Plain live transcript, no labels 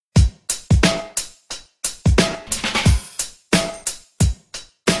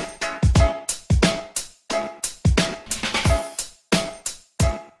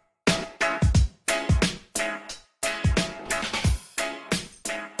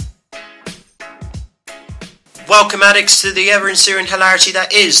Welcome, addicts, to the ever-ensuing hilarity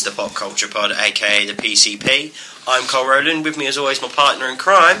that is the Pop Culture Pod, aka the PCP. I'm Cole Rowland. With me, as always, my partner in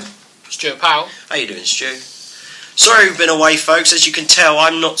crime, Stuart Powell. How you doing, Stu? Sorry we've been away, folks. As you can tell,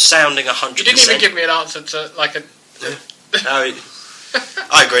 I'm not sounding 100%. You didn't even give me an answer to, like, a... No,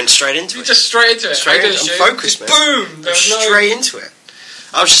 I went straight into it. Just straight into it. I'm focused, man. Boom! Straight into it.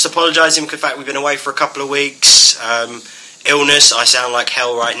 I was just apologising for the fact we've been away for a couple of weeks. Illness, I sound like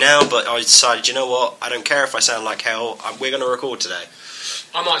hell right now, but I decided, you know what, I don't care if I sound like hell, we're going to record today.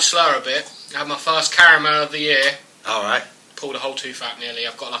 I might slur a bit. I had my first caramel of the year. Alright. Pulled a whole tooth out nearly.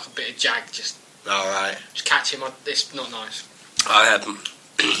 I've got like a bit of jag, just catching my... It's not nice. I haven't.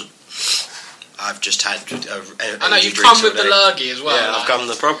 I've just had I know, you've come with the lurgy as well. Yeah, I've come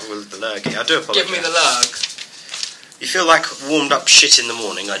the proper with the lurgy. I do apologise. Give me the lurg. You feel like warmed up shit in the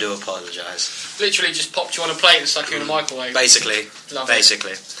morning, I do apologise. Literally just popped you on a plate and stuck you in a microwave. Basically. Lovely.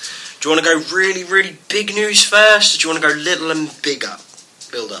 Basically. Do you want to go really, really big news first, or do you want to go little and bigger?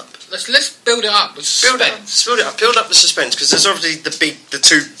 Build up. Let's build it up with suspense. Build it up. Build up the suspense, because there's obviously the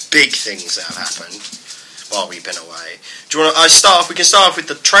two big things that have happened while we've been away. Do you want to... we can start off with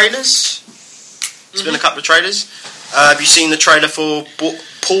the trailers. There's been a couple of trailers. Have you seen the trailer for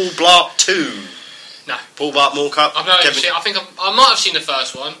Paul Blart 2? No. Paul Blart Mall Cop. I've not seen. I think I might have seen the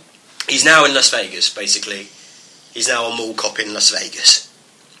first one. He's now in Las Vegas, basically. He's now a mall cop in Las Vegas.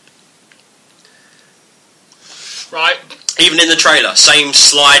 Right. Even in the trailer, same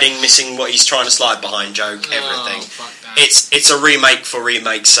sliding, missing what he's trying to slide behind joke, everything. Fuck that. It's a remake for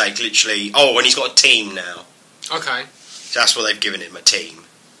remake's sake, literally. Oh, and he's got a team now. Okay. That's what they've given him, a team.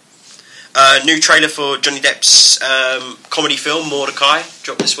 New trailer for Johnny Depp's comedy film, Mordecai,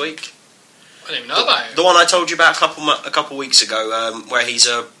 dropped this week. I didn't even know about it. The one I told you about a couple weeks ago, where he's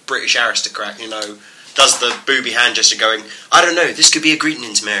a British aristocrat, you know, does the booby hand gesture going, I don't know, this could be a greeting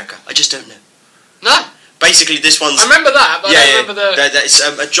into America. I just don't know. No. Basically, this one's... I remember that, but I don't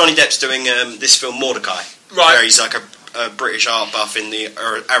remember Johnny Depp's doing this film, Mordecai. Right. Where he's like a British art buff in the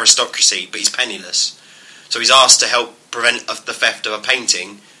aristocracy, but he's penniless. So he's asked to help prevent the theft of a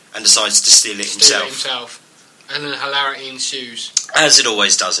painting, and decides to steal it himself. And then hilarity ensues. As it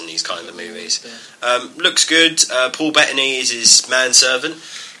always does in these kind of movies. Yeah. Looks good. Paul Bettany is his manservant.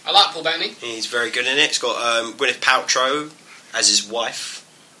 I like Paul Bettany. He's very good in it. It's got Gwyneth Paltrow as his wife.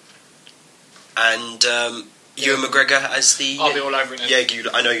 And Ewan McGregor as the... I'll be all over it then.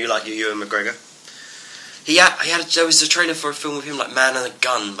 Yeah, I know you like your Ewan McGregor. There was a trailer for a film with him, like Man and a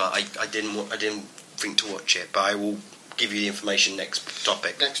Gun, but I didn't think to watch it. But I will give you the information next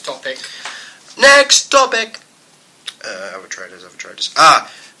topic. Next topic. Other trailers.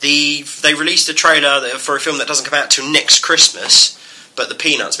 They released a trailer for a film that doesn't come out till next Christmas, but the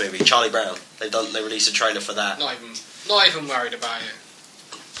Peanuts movie, Charlie Brown. They released a trailer for that. Not even worried about it.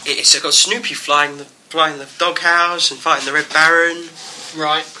 It's got Snoopy flying the doghouse and fighting the Red Baron.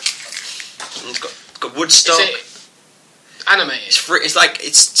 Right. And it's got Woodstock. Is it animated?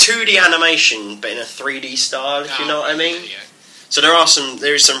 It's 2D animation, but in a 3D style. If you know what I mean. Yeah. So there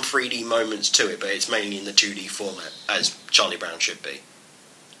is some 3D moments to it, but it's mainly in the 2D format, as Charlie Brown should be.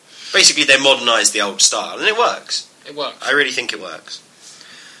 Basically, they modernised the old style, and it works. It works. I really think it works.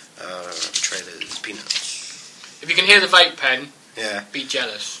 Trailers, Peanuts. If you can hear the vape pen, yeah, be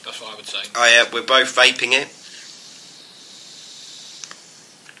jealous. That's what I would say. Oh yeah, we're both vaping it.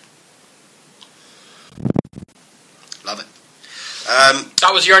 Love it.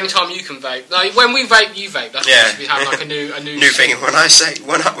 That was the only time you can vape. No, when we vape, you vape. That's what we have, like a new new thing.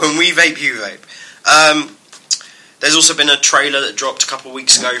 When we vape, you vape. There's also been a trailer that dropped a couple of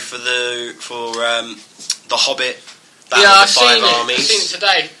weeks ago for the Hobbit. I've seen it. I've seen it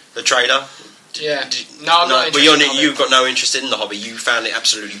today. The trailer. Yeah. I'm not interested. You've got no interest in the Hobbit. You found it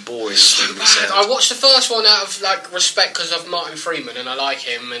absolutely boring. I watched the first one out of like respect because of Martin Freeman and I like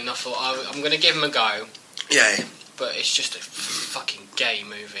him, and I thought I'm going to give him a go. Yeah. But it's just a fucking gay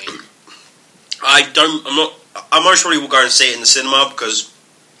movie. I most probably will go and see it in the cinema because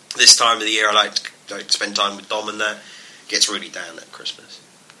this time of the year I like to spend time with Dom and that. It gets really down at Christmas.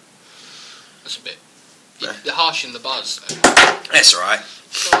 That's a bit... You're harsh in the buzz, though. That's alright.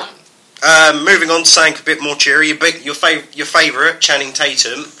 Moving on to something a bit more cheery. Your favourite, Channing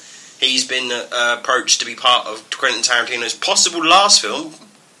Tatum, he's been approached to be part of Quentin Tarantino's possible last film,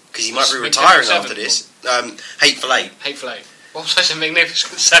 because he might be retiring after this. Hateful Eight. Hateful Eight. What was that?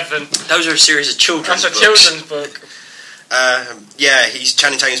 Magnificent Seven. Those are a series of children's books. That's a children's book.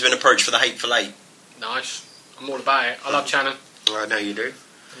 Channing Tatum's been approached for the Hateful Eight. Nice. I'm all about it. I love Channing. I know you do.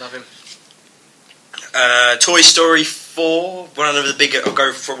 I love him. Toy Story 4. I'll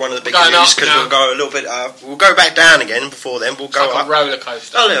go for one of the bigger news because we'll go a little bit. We'll go back down again before then. We'll go like up. A roller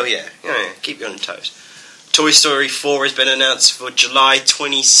coaster. Oh, yeah. Keep you on your toes. Toy Story 4 has been announced for July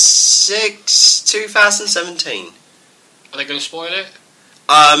 26, 2017. Are they going to spoil it?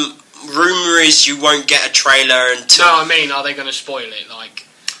 Rumour is you won't get a trailer until... No, I mean, are they going to spoil it? Like...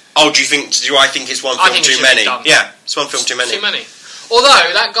 Oh, do I think it's one film too many? Yeah, it's one film too many. Too many.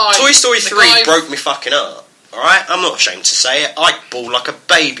 Although, that guy... Toy Story 3 broke me fucking up. Alright? I'm not ashamed to say it. I bawled like a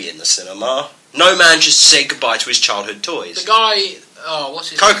baby in the cinema. No man should say goodbye to his childhood toys. The guy... Oh, what's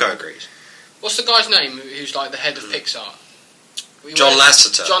his Coco name? agrees. What's the guy's name who's like the head of Pixar? John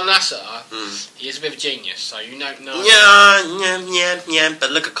Lasseter. John Lasseter. He is a bit of a genius, so you know... Yeah,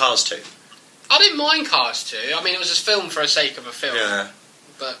 but look at Cars 2. I didn't mind Cars 2. I mean, it was a film for the sake of a film. Yeah.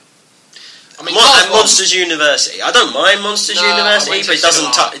 But... I mean, Monsters University. I don't mind Monsters University, but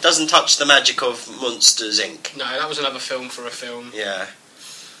it doesn't touch the magic of Monsters Inc. No, that was another film for a film. Yeah.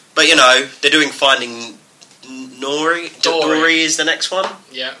 But, you know, they're doing Finding Dory. Dory is the next one.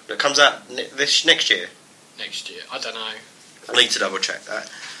 Yeah. That comes out this next year. Next year. I don't know. I need to double check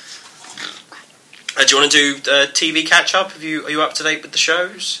that. Do you want to do TV catch up? Are you up to date with the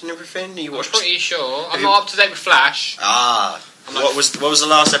shows and everything? I'm pretty sure. I'm not up to date with Flash. What was the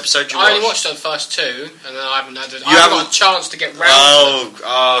last episode you watched? I only watched the first 2, and then I haven't got a chance to get round to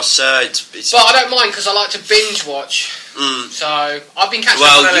them. Sir, but I don't mind because I like to binge watch. So I've been catching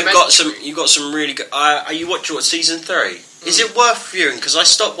up on Elementary. You've got some really good. Are you watching season 3? Is it worth viewing? Because I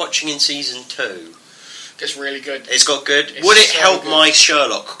stopped watching in season 2. It's really good. It's got good. Would it help my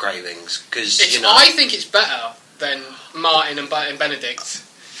Sherlock cravings? Because I think it's better than Martin and Benedict.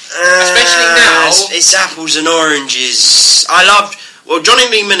 Especially now. It's apples and oranges. I loved... Well, Johnny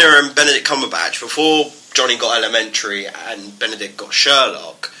Lee Miller and Benedict Cumberbatch, before Johnny got Elementary and Benedict got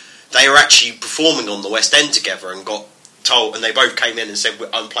Sherlock, they were actually performing on the West End together and got told... And they both came in and said,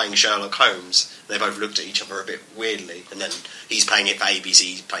 I'm playing Sherlock Holmes. They both looked at each other a bit weirdly. And then he's playing it for ABC,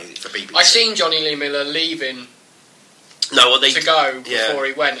 he's playing it for BBC. I seen Johnny Lee Miller leaving... to go before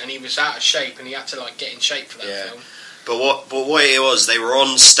he went, and he was out of shape, and he had to get in shape for that film. But what it was, they were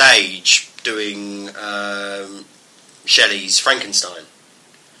on stage doing Shelley's Frankenstein.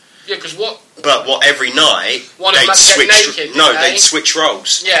 Yeah, because every night they'd switch. Naked, they'd switch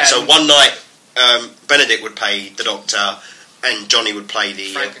roles. Yeah. So one night Benedict would play the Doctor, and Johnny would play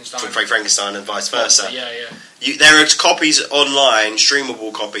the Frankenstein, and vice versa. There are copies online,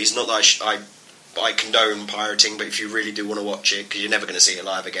 streamable copies. Not that I condone pirating, but if you really do want to watch it, because you're never going to see it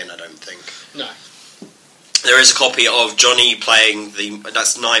live again, I don't think. No. There is a copy of Johnny playing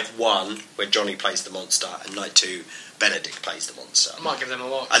that's night 1, where Johnny plays the monster, and night 2, Benedict plays the monster. I might give them a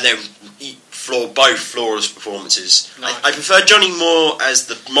watch. And they're both flawless performances. Nice. I prefer Johnny more as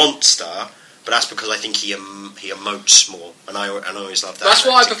the monster, but that's because I think he emotes more, and I always love that. That's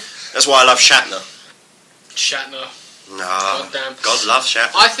why I love Shatner. No, God loves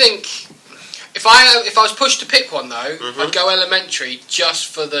Shatner. I think if I was pushed to pick one though, I'd go Elementary just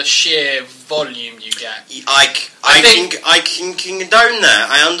for the sheer volume you get. I can condone that.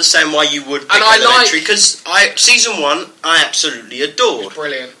 I understand why you would pick Elementary because season 1 I absolutely adored. It was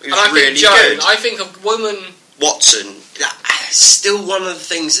brilliant. It was really good. I think a woman Watson, still one of the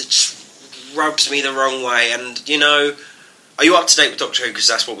things that just rubs me the wrong way. And are you up to date with Doctor Who? Because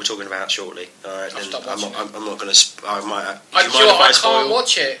that's what we're talking about shortly. All right, then I'm not going to. I can't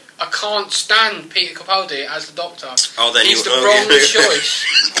watch it. I can't stand Peter Capaldi as the Doctor. Oh, then he's the wrong choice.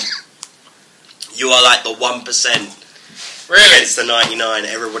 You are like the 1% against the 99.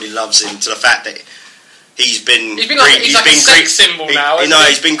 Everybody loves him to the fact that he's been a sex symbol now.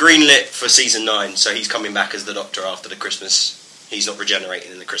 He's been greenlit for season 9, so he's coming back as the Doctor after the Christmas. He's not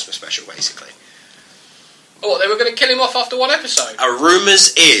regenerating in the Christmas special, basically. Oh, they were going to kill him off after one episode?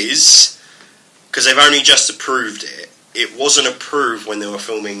 Rumours is, because they've only just approved it, it wasn't approved when they were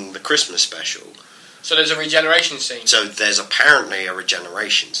filming the Christmas special. So there's a regeneration scene? So there's apparently a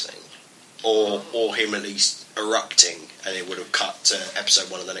regeneration scene. Or him at least erupting, and it would have cut to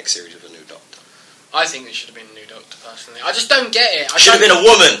episode 1 of the next series of A New Doctor. I think it should have been a new Doctor, personally. I just don't get it. Should have been a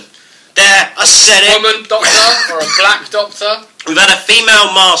woman! There, I said it! Woman Doctor, or a black Doctor. We've had a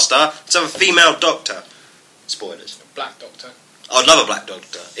female master, let's have a female Doctor. Spoilers. Black Doctor. I'd love a black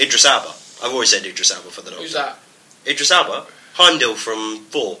Doctor. Idris Elba. I've always said Idris Elba for the Doctor. Who's that? Idris Elba. Heimdall from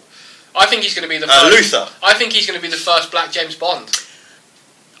Thor. I think he's going to be the first... Luther. I think he's going to be the first black James Bond.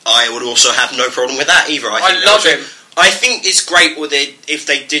 I would also have no problem with that either. I love him. I think it's great if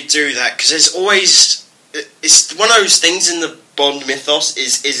they did do that, because there's always... It's one of those things in the Bond mythos,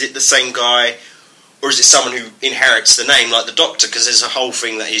 is it the same guy, or is it someone who inherits the name, like the Doctor, because there's a whole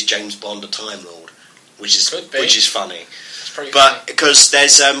thing that is James Bond a Time Lord. Which is funny. It's pretty but funny. Because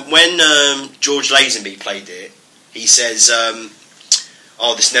there's when George Lazenby played it, he says,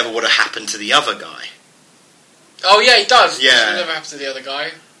 "Oh, this never would have happened to the other guy." Oh yeah, he does. Yeah. Whatever happened to the other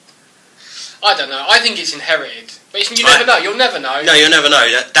guy? I don't know. I think it's inherited, but you never know. You'll never know. No, you'll never know.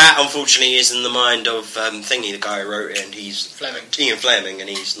 That unfortunately is in the mind of Thingy, the guy who wrote it, and he's Fleming. Ian Fleming, and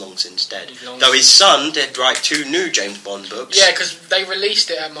he's long since dead. Though his son did write 2 new James Bond books. Yeah, because they released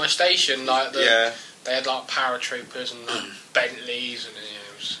it at my station. Like Yeah. They had like paratroopers and like Bentleys, and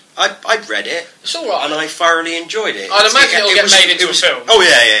it was. I'd read it. It's all right, and I thoroughly enjoyed it. I'd imagine it'll get made into a film. Oh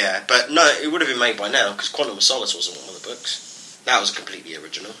yeah. But no, it would have been made by now because Quantum of Solace wasn't one of the books. That was completely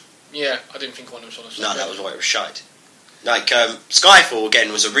original. Yeah, I didn't think Quantum of Solace. No, that was why it was shite. Like Skyfall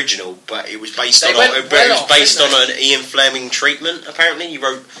again was original, but it was based on an Ian Fleming treatment. Apparently, he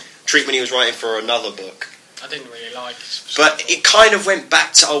wrote treatment he was writing for another book. I didn't really like it. But it kind of went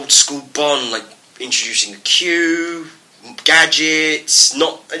back to old school Bond, like introducing the Q, gadgets.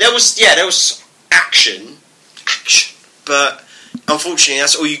 There was action, but unfortunately,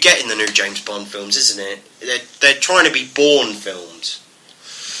 that's all you get in the new James Bond films, isn't it? They're trying to be Bourne films.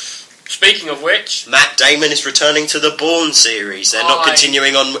 Speaking of which, Matt Damon is returning to the Bourne series. They're not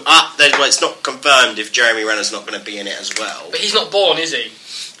continuing on. It's not confirmed if Jeremy Renner's not going to be in it as well. But he's not Bourne, is he?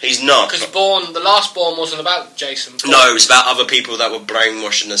 He's not. Because the last Bourne wasn't about Jason Bourne. No, it was about other people that were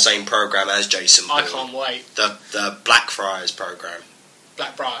brainwashed in the same program as Jason Bourne. I can't wait. The Blackfriars program.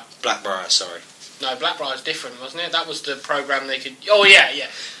 Blackbriar, sorry. No, Blackbriar's different, wasn't it? That was the program they could. Oh yeah.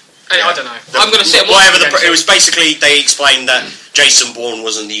 Anyway, I don't know. I'm going to sit. It was basically they explained that Jason Bourne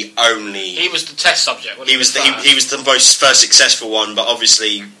wasn't the only. He was the test subject. He was the most first successful one, but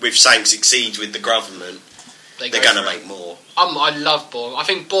obviously with saying succeeds with the government, they're going to make more. I love Bourne. I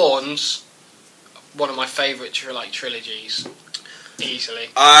think Bourne's one of my favourite trilogies, easily.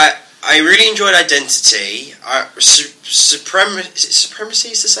 I really enjoyed Identity. Supremacy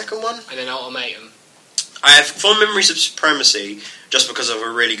is the second one, and then Ultimatum. I have fond memories of Supremacy just because of a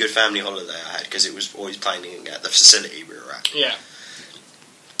really good family holiday I had because it was always playing at the facility we were at. Yeah.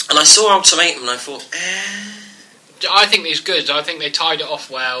 And I saw Ultimatum and I thought, I think it's good. I think they tied it off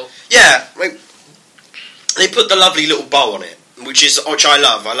well. Yeah, they put the lovely little bow on it, which I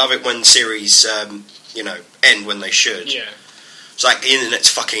love. I love it when series, end when they should. Yeah. It's like the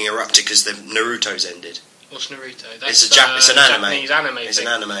internet's fucking erupted because the Naruto's ended. What's Naruto? It's an anime. Japanese anime. It's an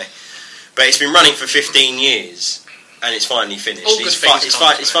anime. But it's been running for 15 years, and it's finally finished. It's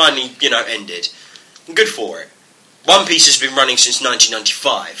finally, ended. Good for it. One Piece has been running since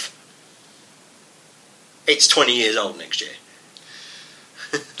 1995. It's 20 years old next year.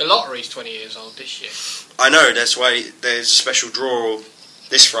 The lottery's 20 years old this year. I know, that's why there's a special draw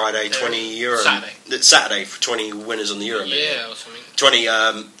this Friday, €20. Saturday for 20 winners on the Euro Million. Yeah, or something. 20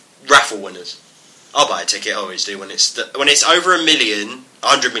 raffle winners. I'll buy a ticket, I always do, when it's over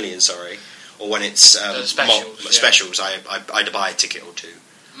 100 million, sorry, or when it's specials, I'd buy a ticket or two.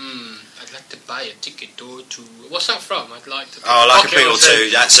 I'd like to buy a ticket or two. What's that from? I'd like to. Oh, like a pig or two.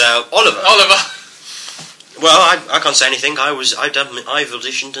 That's Oliver. Well, I can't say anything. I've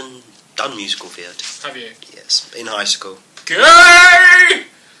auditioned and done musical theatre. Have you? Yes, in high school. Gay!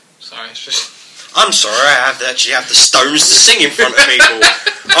 Sorry, it's just. I'm sorry, I actually have the stones to sing in front of people.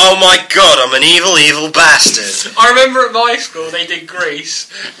 Oh my god, I'm an evil, evil bastard. I remember at my school they did Grease,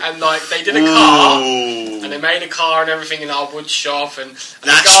 and they did a car, and they made a car and everything in our wood shop, and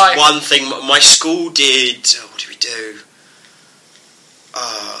that's one thing my school did. What did we do?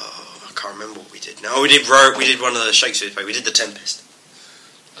 I can't remember what we did. No, we did one of the Shakespeare plays. We did The Tempest.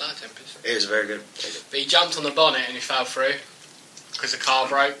 I like Tempest. It was very good. But he jumped on the bonnet and he fell through because the car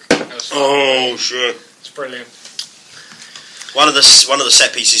broke. Oh shit! It's brilliant. One of the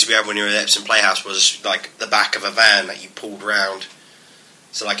set pieces we had when you were at Epsom Playhouse was like the back of a van that you pulled round,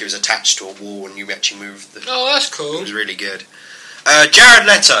 so like it was attached to a wall and you actually moved. Oh, that's cool. It was really good. Jared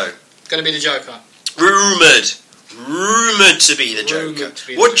Leto, going to be the Joker. Rumoured to be the Joker.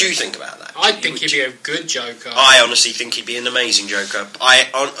 What do you think about that? I think he'd be a good Joker. I honestly think he'd be an amazing Joker.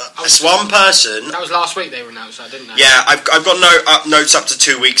 As one person. That was last week they announced that, didn't they? Yeah, I've got notes up to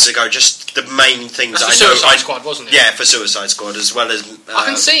 2 weeks ago. Just the main things That's I know. Suicide Squad, wasn't it? Yeah, for Suicide Squad as well as. I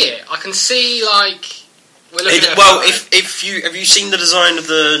can see it. I can see we're looking at. Well, if you have you seen the design of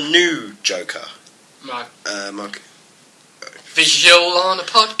the new Joker? No. Mark. Visual on a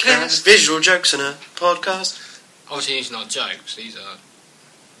podcast. Visual jokes on a podcast. Obviously, these are not jokes. These are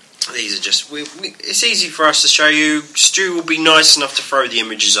just. It's easy for us to show you. Stu will be nice enough to throw the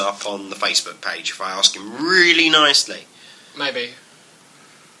images up on the Facebook page if I ask him really nicely. Maybe.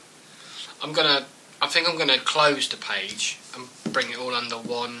 I think I'm gonna close the page and bring it all under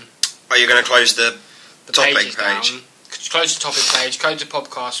one. Are you going to close the topic page? Close the topic page. Go to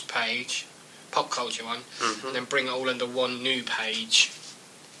podcast page, pop culture one, and then bring it all under one new page.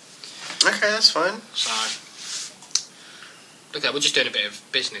 Okay, that's fine. So. Look at, we're just doing a bit of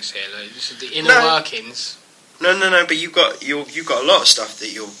business here. Like, this is the inner workings. No. But you've got a lot of stuff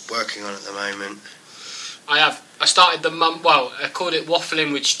that you're working on at the moment. I have. I started the I called it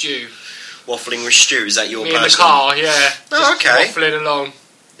Waffling with Stu. Waffling with Stu, is that your Me personal... in the car, yeah. Oh, okay. Waffling along.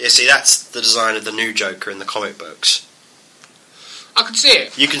 Yeah, see, that's the design of the new Joker in the comic books. I can see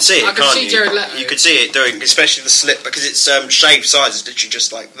it. You can see it, I can can't see you? Jared Leto. You can see it doing, especially the slip, because it's shaved sides. It's literally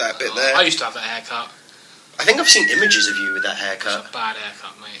just like that bit there. I used to have that haircut. I think I've seen images of you with that haircut. It's a bad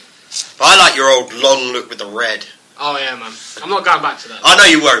haircut, mate. I like your old long look with the red. Oh yeah, man. I'm not going back to that. I know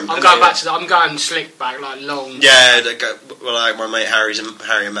you won't. I'm going back to that. I'm going slick back, like long. Yeah, like my mate Harry and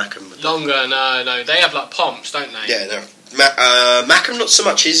Mackham. Longer, no. They have like pomps, don't they? Yeah, no. Mackham not so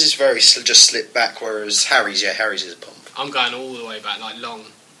much. His is very just slipped back, whereas Harry's is a pomp. I'm going all the way back, like long.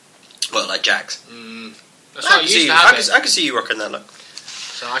 Well, like Jack's. That's what I used to have. I can see you rocking that look.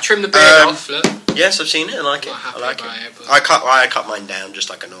 So I trimmed the beard off. Look. Yes, I've seen it. I like it. I like it. it I cut mine down just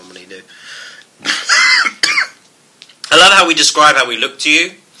like I normally do. I love how we describe how we look to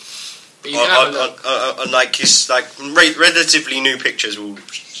you. But you can have a look. On like his relatively new pictures will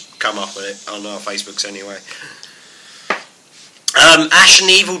come up with it on our Facebooks anyway. Ash and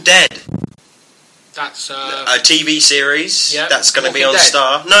Evil Dead. That's a TV series. Yeah, that's going to be Walking on Dead.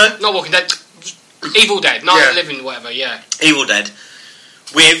 Star. No, not Walking Dead. Evil Dead, Night of the Living, whatever. Yeah. Evil Dead,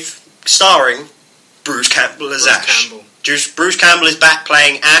 with starring Bruce Campbell as Ash. Bruce Campbell is back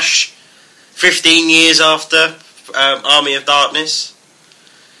playing Ash, 15 years after Army of Darkness,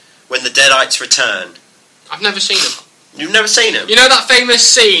 when the Deadites return. I've never seen him. You've never seen him? You know that famous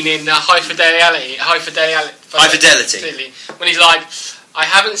scene in High Fidelity, when he's like, I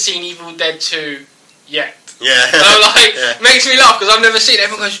haven't seen Evil Dead 2 yet. Yeah. And I'm like, makes me laugh because I've never seen it.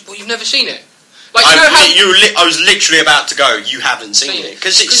 Everyone goes, well, you've never seen it. Like, I was literally about to go, you haven't seen it.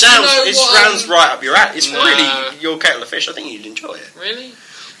 Because it sounds right up your alley. It's really your kettle of fish. I think you'd enjoy it. Really?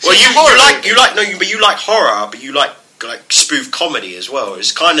 Well, you like horror, but you like spoof comedy as well.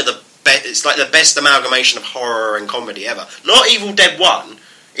 It's kind of it's like the best amalgamation of horror and comedy ever. Not Evil Dead 1,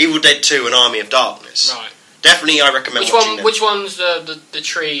 Evil Dead 2 and Army of Darkness. Right. Definitely I recommend watching them. Which one's the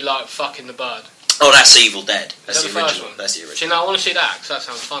tree, like, fucking the bird? Oh, that's Evil Dead. That's the original. That's the original. See, now I want to see that, because that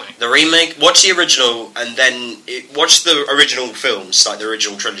sounds funny. The remake, watch the original, and then watch the original films, like the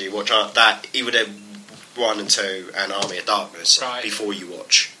original trilogy. Watch that, Evil Dead 1 and 2 and Army of Darkness, before you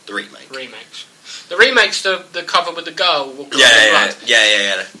watch the remake. The remake's the cover with the girl. Yeah.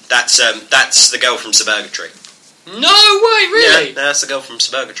 That's the girl from Suburgatory. No way, really? Yeah, that's the girl from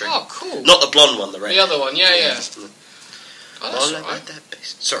Suburgatory. Oh, cool. Not the blonde one, the red. The other one, yeah. Oh, that's alright.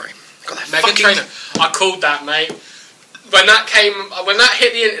 Sorry. Meghan Trainor. I called that, mate. When that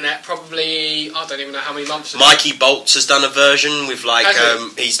hit the internet, probably, I don't even know how many months ago. Mikey Bolts has done a version with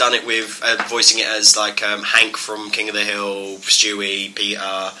he's done it with voicing it as Hank from King of the Hill, Stewie, Peter,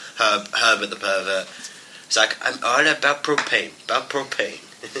 Herbert the Pervert. It's like, I'm all about propane.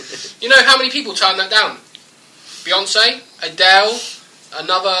 You know how many people turned that down? Beyonce, Adele,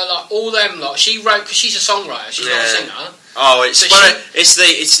 another, all them lot. She wrote, because she's a songwriter, she's not a singer. Oh, it's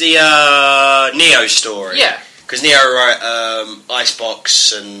the Neo story. Yeah. Because Neo wrote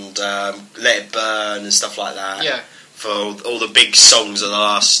Icebox and Let It Burn and stuff like that. Yeah. For all the big songs of the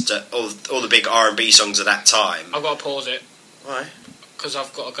last, all the big R&B songs of that time. I've got to pause it. Why? Because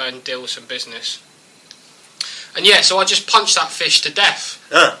I've got to go and deal with some business. And so I just punched that fish to death.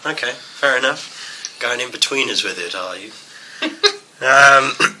 Oh, okay, fair enough. Going in between us with it, are you?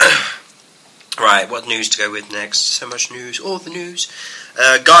 Right, what news to go with next? So much news, all the news.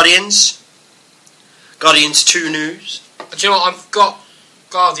 Guardians 2 news. Do you know what? I've got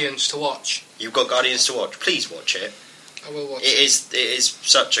Guardians to watch. You've got Guardians to watch. Please watch it. I will watch it. It is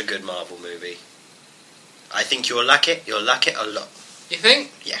such a good Marvel movie. I think you'll like it. You'll like it a lot. You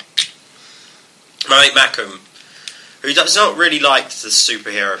think? Yeah. My mate Mackham, who does not really like the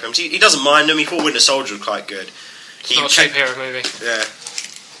superhero films, he doesn't mind them. He thought Winter Soldier was quite good. It's not a superhero movie. Yeah.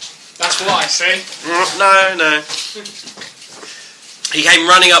 That's what I see. No. He came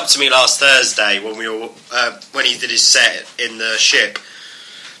running up to me last Thursday when he did his set in the ship,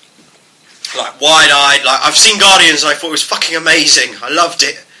 like wide-eyed, like, I've seen Guardians and I thought it was fucking amazing. I loved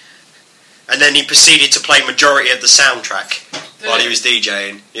it. And then he proceeded to play majority of the soundtrack while he was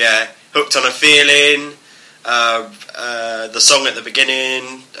DJing. Yeah, Hooked on a Feeling, the song at the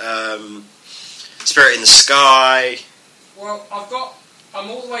beginning, Spirit in the Sky. Well, I'm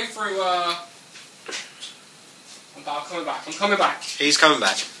all the way through. I'm coming back. He's coming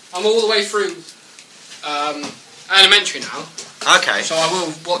back. I'm all the way through Elementary now. Okay. So I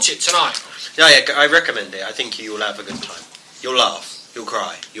will watch it tonight. Yeah, I recommend it. I think you'll have a good time. You'll laugh. You'll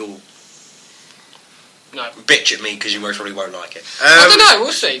cry. No. Bitch at me because you most probably won't like it. I don't know.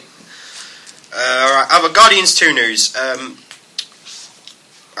 We'll see. Alright, other Guardians 2 news. I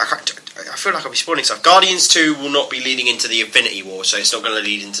feel like I'll be spoiling stuff. Guardians 2 will not be leading into the Infinity War, so it's not going to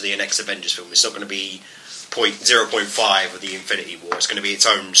lead into the next Avengers film. It's not going to be 0.5 of the Infinity War. It's going to be its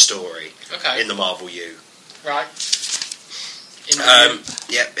own story in the Marvel U. Right. In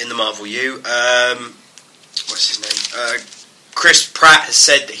the Marvel U. What's his name? Chris Pratt has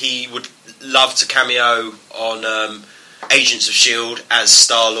said that he would love to cameo on Agents of S.H.I.E.L.D. as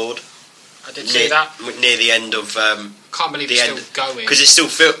Star-Lord. I did see that. Near the end of... Can't believe it's still going. Because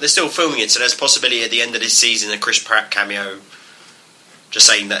they're still filming it, so there's a possibility at the end of this season a Chris Pratt cameo just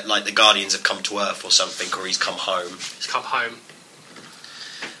saying that like the Guardians have come to Earth or something, or he's come home. He's come home.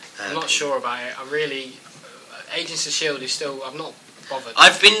 I'm not sure about it. I really... Agents of S.H.I.E.L.D. is still... I'm not bothered.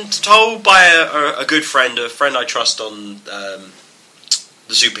 I've been told by a good friend, a friend I trust on the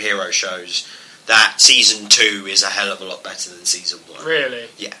superhero shows, that Season 2 is a hell of a lot better than Season 1. Really?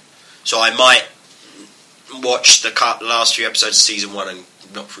 Yeah. So I might watch the last few episodes of Season 1 and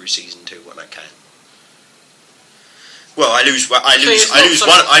not through Season 2 when I can. Well, I lose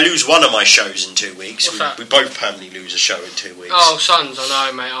one of my shows in 2 weeks. We both permanently lose a show in 2 weeks. Oh, Sons,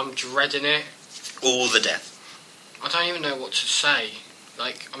 I know, mate. I'm dreading it. All the death. I don't even know what to say.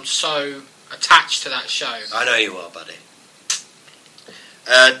 Like, I'm so attached to that show. I know you are, buddy.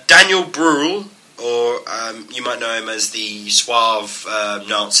 Daniel Bruhl, or you might know him as the suave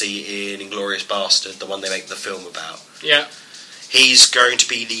Nazi in Inglourious Bastard, the one they make the film about. Yeah. He's going to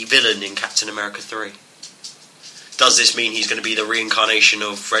be the villain in Captain America 3. Does this mean he's going to be the reincarnation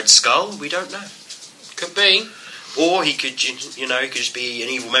of Red Skull? We don't know. Could be. Or he could, he could just be an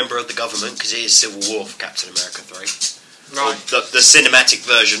evil member of the government, because it is Civil War for Captain America 3. Right. The cinematic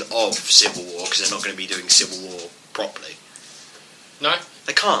version of Civil War, because they're not going to be doing Civil War properly. No?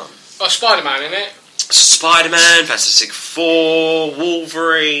 They can't. Oh, Spider-Man, in it? Spider-Man, Fantastic Four,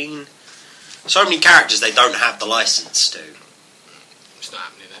 Wolverine. So many characters they don't have the license to. It's not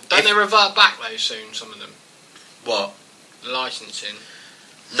happening then. Don't they revert back, though, soon, some of them? What? The licensing.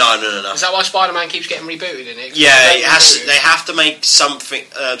 No. Is that why Spider-Man keeps getting rebooted in it? Yeah, they have to make something.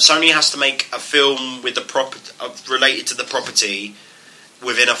 Sony has to make a film with the related to the property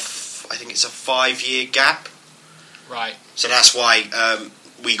within I think it's a 5-year gap. Right. So that's why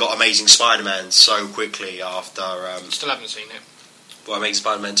we got Amazing Spider-Man so quickly after. Still haven't seen it. What, Amazing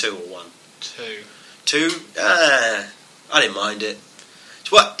Spider-Man 2 or 1? 2. 2? I didn't mind it.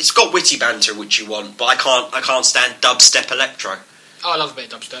 It's got witty banter, which you want, but I can't stand dubstep electro. Oh, I love a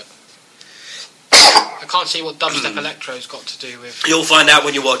bit of dubstep. I can't see what dubstep electro's got to do with... You'll find out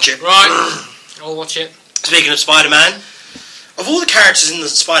when you watch it. Right. I'll watch it. Speaking of Spider-Man, of all the characters in the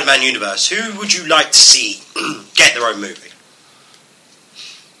Spider-Man universe, who would you like to see get their own movie?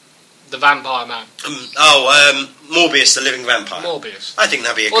 The Vampire Man. Morbius, the living vampire. Morbius. I think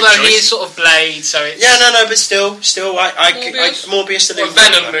that'd be a good choice. Although he is sort of Blade, so it's... Yeah, no, but still, Morbius, the living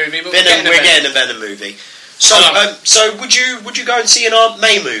Venom vampire. movie, but we're getting a Venom movie. So, so would you go and see an Aunt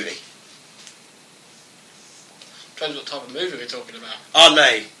May movie? Depends what type of movie we're talking about. Aunt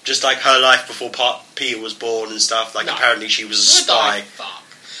May, just like her life before Peter was born and stuff. Like apparently she was a spy. Fuck.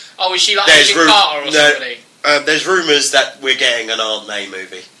 Oh, is she like Agent Carter or somebody? There's rumours that we're getting an Aunt May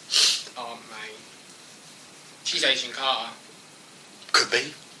movie. Aunt May. She's Agent Carter. Could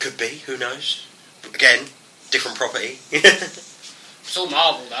be. Who knows? Again, different property. It's all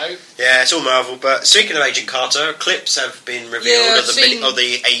Marvel, though. Yeah, it's all Marvel. But speaking of Agent Carter, clips have been revealed of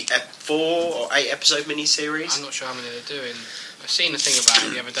the 4 or 8 episode miniseries. I'm not sure how many they're doing. I've seen a thing about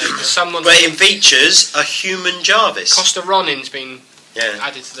it the other day. But it features a human Jarvis. Costa Ronin's been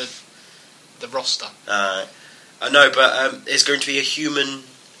added to the roster. I know, but it's going to be a human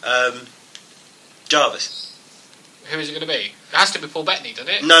Jarvis. Who is it going to be? It has to be Paul Bettany, doesn't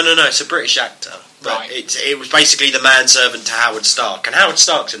it? No, it's a British actor. But right. It was basically the manservant to Howard Stark, and Howard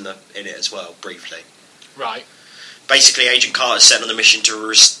Stark's in it as well, briefly. Right. Basically, Agent Carter's sent on a mission to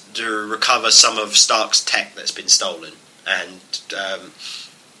recover some of Stark's tech that's been stolen, and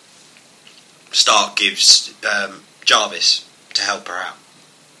Stark gives Jarvis to help her out.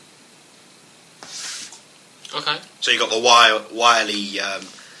 Okay. So you got the wily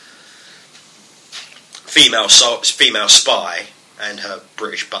female spy and her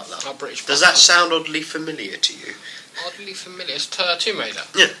British butler. Does that sound oddly familiar to you? Oddly familiar? It's Tomb Raider.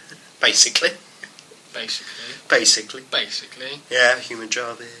 Yeah, basically. Yeah, human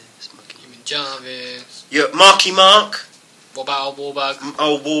Jarvis. Yeah, Marky Mark. What about old Wahlberg?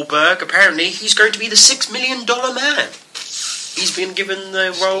 Old Wahlberg. Apparently, he's going to be the $6 million man. He's been given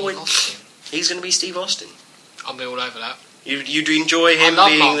the role in... He's going to be Steve Austin. I'll be all over that. You'd enjoy him love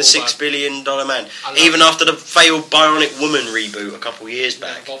being Mark the $6 Wahlberg. billion man, even after the failed Bionic Woman reboot a couple of years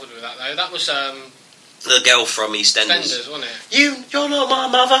back. Never bothered with that though. That was The girl from EastEnders. Defenders, wasn't it? You're not my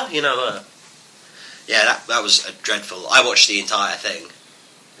mother. You know her. Yeah, that was dreadful. I watched the entire thing.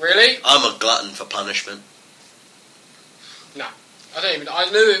 Really? I'm a glutton for punishment. No. I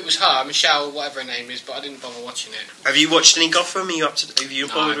knew it was her, Michelle, whatever her name is, but I didn't bother watching it. Have you watched any Gotham? Have you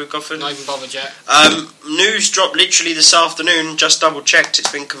bothered with Gotham? Not even bothered yet. News dropped literally this afternoon. Just double checked.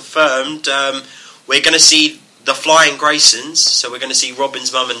 It's been confirmed. We're going to see the Flying Graysons. So we're going to see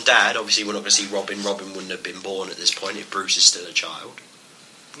Robin's mum and dad. Obviously, we're not going to see Robin. Robin wouldn't have been born at this point if Bruce is still a child.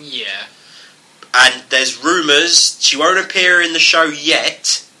 Yeah. And there's rumours she won't appear in the show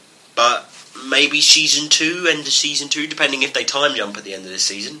yet, but maybe season 2, end of season 2, depending if they time jump at the end of this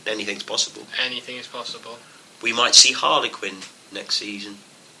season. Anything's possible. Anything is possible. We might see Harley Quinn next season.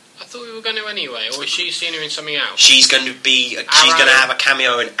 I thought we were going to anyway, or is she seen her in something else? She's going to have a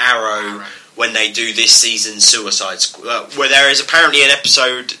cameo in Arrow when they do this season's Suicide Squad. Where there is apparently an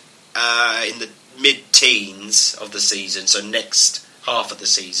episode in the mid-teens of the season, so next half of the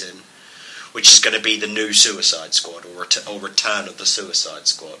season, which is going to be the new Suicide Squad or return of the Suicide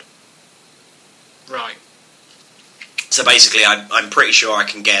Squad. Right. So basically, I'm pretty sure I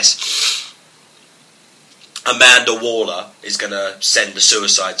can guess Amanda Waller is going to send the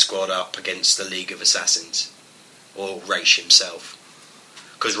Suicide Squad up against the League of Assassins, or Ra's himself,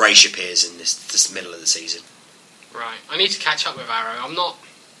 because Ra's appears in this middle of the season. Right. I need to catch up with Arrow.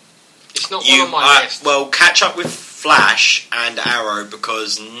 It's not one on my list. Well, catch up with Flash and Arrow,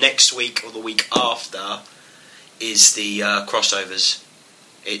 because next week or the week after is the crossovers.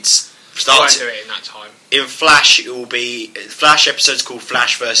 I won't do it in that time. In Flash, it will be Flash episodes called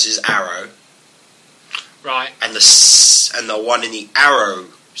Flash versus Arrow. Right. And the one in the Arrow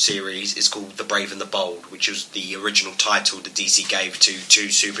series is called The Brave and the Bold, which was the original title that DC gave to two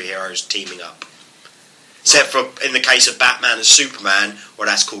superheroes teaming up. Except for in the case of Batman and Superman, well,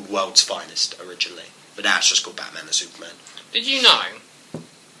 that's called World's Finest originally, but now it's just called Batman and Superman. Did you know?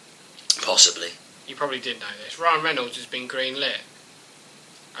 Possibly. You probably did know this. Ryan Reynolds has been greenlit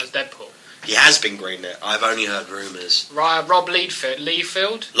as Deadpool. He has been greenlit. I've only heard rumours. Rob Liefeld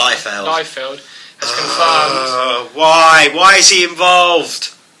Liefeld has confirmed. Why is he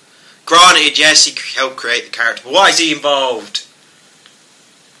involved? Granted, yes, he helped create the character, but why is he involved?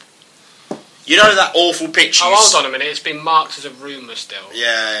 You know that awful picture? Oh, hold on a minute. It's been marked as a rumour still.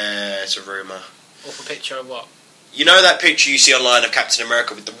 Yeah, it's a rumour. Awful picture of what? You know that picture you see online of Captain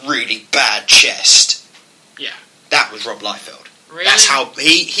America with the really bad chest? Yeah. That was Rob Liefeld. Really? That's how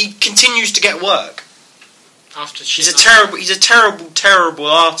he continues to get work. After He's a terrible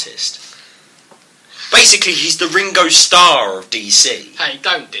artist. Basically, he's the Ringo Starr of DC. Hey,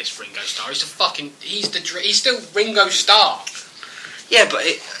 don't diss Ringo Starr. He's still Ringo Starr. Yeah, but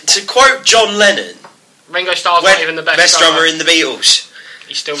to quote John Lennon, Ringo Starr's not even the best drummer in the Beatles.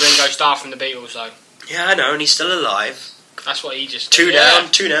 He's still Ringo Starr from the Beatles, though. Yeah, I know, and he's still alive. That's what he just... Two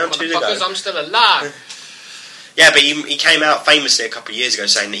down, two to go. I'm still alive. Yeah, but he came out famously a couple of years ago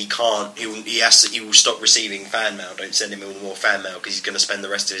saying that he will stop receiving fan mail. Don't send him any more fan mail because he's going to spend the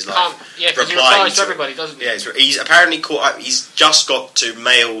rest of his life because he replies to everybody, doesn't he? Yeah, he's apparently caught up. He's just got to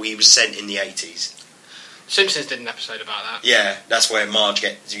mail he was sent in the 80s. Simpsons did an episode about that. Yeah, that's where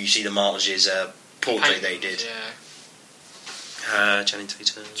you see the Marge's portrait they did. Yeah. Channing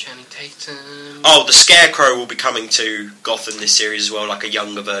Tatum. Oh, the Scarecrow will be coming to Gotham this series as well, like a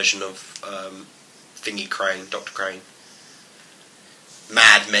younger version of Thingy Crane, Dr. Crane.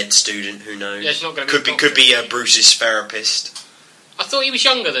 Mad med student, who knows? Yeah, it's not going to be could be Bruce's therapist. I thought he was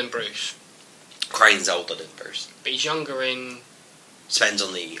younger than Bruce. Crane's older than Bruce. But he's younger in... Depends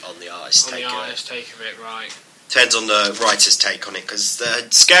on the artist's take. On the artist's take of it, right. Depends on the writer's take on it, because the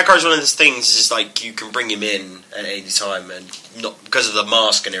Scarecrow's one of those things. Is like you can bring him in at any time, and not because of the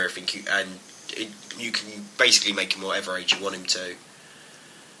mask and everything. You can basically make him whatever age you want him to.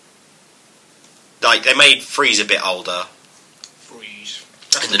 Like they made Freeze a bit older. Freeze.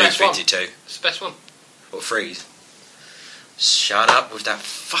 That's in the New 52. That's the best one. What, Freeze? Shut up with that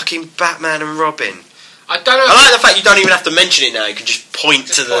fucking Batman and Robin. I don't know. I like the fact you don't even have to mention it now. You can just point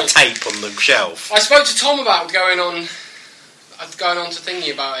to the tape on the shelf. I spoke to Tom about going on to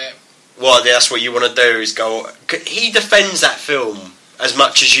thingy about it. Well, that's what you want to do is go... He defends that film as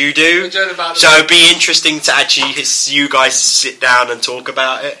much as you do. So it'd be interesting to actually you guys sit down and talk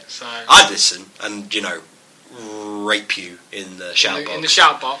about it. So I'd listen and, rape you in the shout box. In the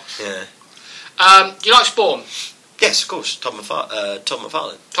shout box. Yeah. Do you like Spawn? Yes, of course. Todd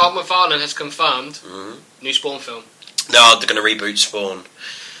McFarlane. Todd McFarlane has confirmed new Spawn film. No, they're going to reboot Spawn.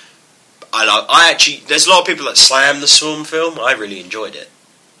 There's a lot of people that slam the Swarm film. I really enjoyed it.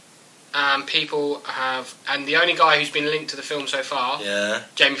 People have, and the only guy who's been linked to the film so far,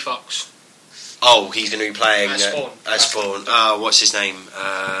 Jamie Foxx. Oh, he's going to be playing as Spawn. What's his name?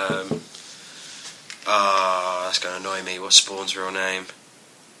 That's going to annoy me. What's Spawn's real name?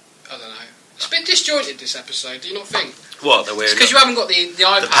 I don't know. It's a bit disjointed, this episode. Do you not think? What? That we're because you haven't got the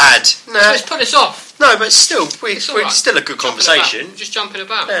iPad. The pad. No. So let's put this off. No, but still, we're right. still a good conversation. We're just jumping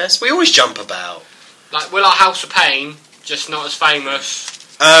about. Yes, we always jump about. Like, we're like House of Pain, just not as famous.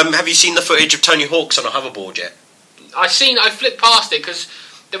 Have you seen the footage of Tony Hawk's on a hoverboard yet? I flipped past it because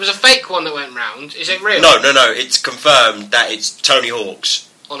there was a fake one that went round. Is it real? No. It's confirmed that it's Tony Hawk's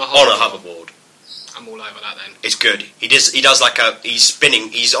on a hoverboard. I'm all over that then. It's good. He does like he's spinning.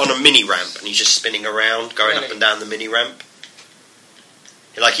 He's on a mini ramp and he's just spinning around, going up and down the mini ramp.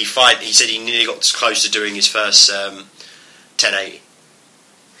 He said he nearly got close to doing his first 1080.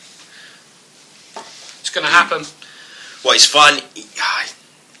 It's going to happen. Well, it's fun.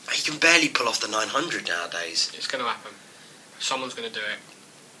 He can barely pull off the 900 nowadays. It's going to happen. Someone's going to do it.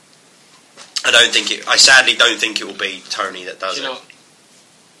 I sadly don't think it will be Tony that does it. Know,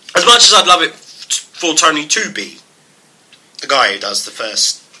 as much as I'd love it for Tony to be the guy who does the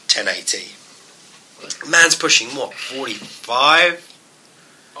first 1080. Man's pushing, 45?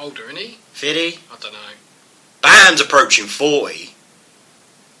 Older, isn't he? 50? I don't know. Bam's approaching 40.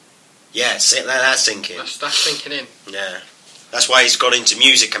 Yeah, that's sinking. That's sinking in. Yeah. That's why he's got into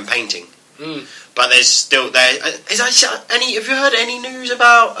music and painting. Mm. But there's still... have you heard any news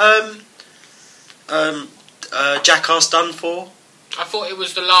about Jackass Done For? I thought it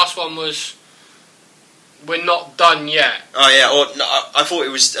was the last one was... We're not done yet. Oh, yeah. Or no, I thought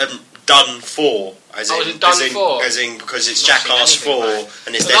it was done for. Was it done for? As in, because it's Jackass 4,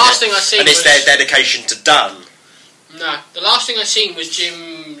 and it's their dedication to done. No, the last thing I seen was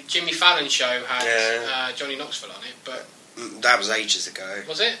Jimmy Fallon's show had Johnny Knoxville on it, but... That was ages ago.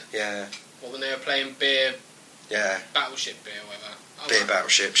 Was it? Yeah. Well, when they were playing beer... Yeah. Battleship beer or whatever. Beer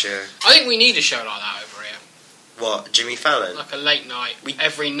battleships, yeah. I think we need a show like that over here. What, Jimmy Fallon? Like a late night.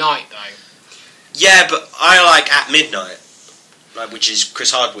 Every night, though. Yeah, but I like At Midnight, which is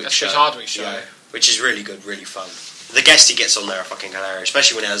Chris Hardwick's show. Chris Hardwick's show. Yeah, which is really good, really fun. The guests he gets on there are fucking hilarious,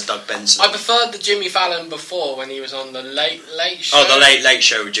 especially when it has Doug Benson. I preferred the Jimmy Fallon before when he was on the Late Show. Oh, the Late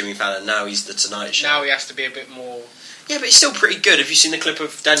Show with Jimmy Fallon. Now he's the Tonight Show. Now he has to be a bit more... Yeah, but it's still pretty good. Have you seen the clip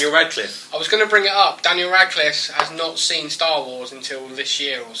of Daniel Radcliffe? I was going to bring it up. Daniel Radcliffe has not seen Star Wars until this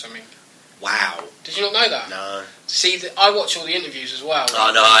year or something. Wow. Did you not know that? No. See, I watch all the interviews as well.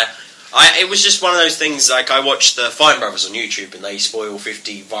 Oh, no, it was just one of those things, like, I watched the Fine Brothers on YouTube, and they spoil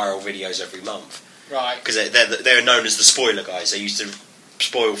 50 viral videos every month. Right. Because they're known as the spoiler guys. They used to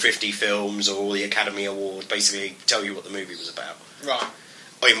spoil 50 films or all the Academy Awards, basically tell you what the movie was about. Right.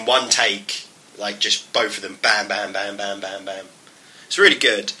 In one take, like, just both of them, bam, bam, bam, bam, bam, bam. It's really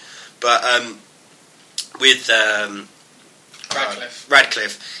good. But, with,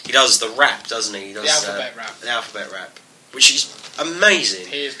 Radcliffe, he does the rap, doesn't he? He does, the alphabet rap. The alphabet rap. Which is amazing.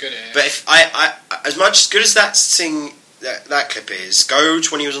 He is good at it. But if I as much good as that that clip is, go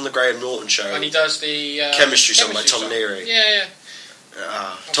to when he was on the Graham Norton show. And he does the chemistry song by Tom Leary. Yeah.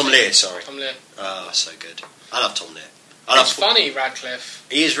 Tom Lear, sorry. Tom Lear. So good. I love Tom Lear. It's funny, Radcliffe.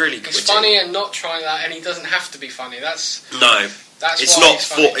 He is really good. It's funny and not trying that, and he doesn't have to be funny. That's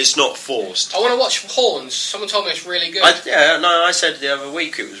it's not forced. I want to watch Horns. Someone told me it's really good. I said the other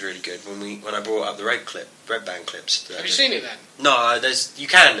week it was really good when I brought up the Red Band clips. Have you seen it then? No, you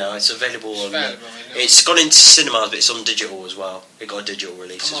can now. It's available on. It's gone into cinemas, but it's on digital as well. It got a digital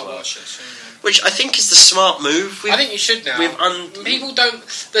release as well. Watch it soon, which I think is the smart move. I think you should now. People don't.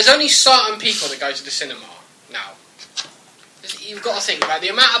 There's only certain people that go to the cinema now. You've got to think about the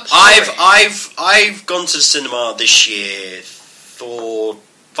amount of. I've gone to the cinema this year for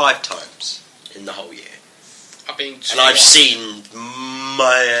 5 times in the whole year. I've seen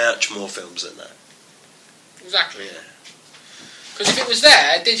much more films than that. Exactly. Yeah. Because if it was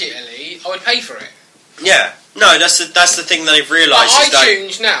there digitally, I would pay for it. Yeah. No, that's the thing that I've realised. But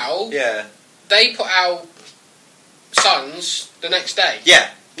iTunes now. Yeah. They put out Sons the next day.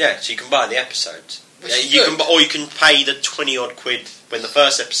 Yeah. So you can buy the episodes. You can pay the 20 odd quid when the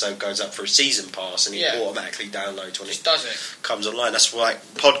first episode goes up for a season pass, and it automatically downloads when it comes online. That's why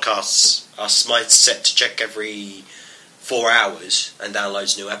podcasts are set to check every 4 hours and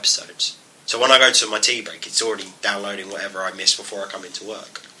downloads new episodes. So when I go to my tea break, it's already downloading whatever I miss before I come into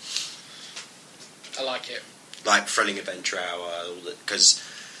work. I like it. Like Thrilling Adventure Hour, because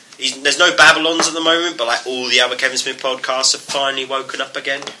There's no Babylons at the moment, but like all the other Kevin Smith podcasts have finally woken up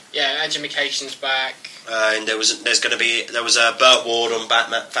again. Yeah, Edumacation's back. And there was a Burt Ward on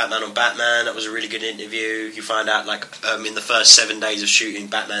Batman, Fat Man on Batman. That was a really good interview. You find out in the first 7 days of shooting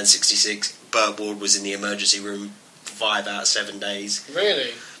Batman 66, Burt Ward was in the emergency room 5 out of 7 days.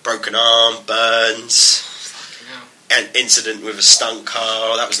 Really? Broken arm, burns, Fucking hell. an incident with a stunt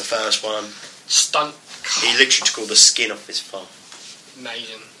car. That was the first one. Stunt car. He literally took all the skin off his thumb.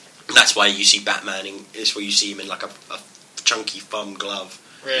 Amazing. That's why you see Batman. It's where you see him in like a chunky thumb glove.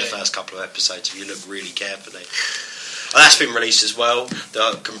 Really? In the first couple of episodes, if you look really carefully. Well, that's been released as well.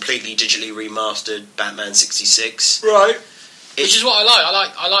 The completely digitally remastered Batman 66. Right. Which is what I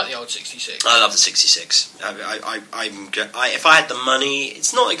like. I like the old 66. I love the 66. If I had the money,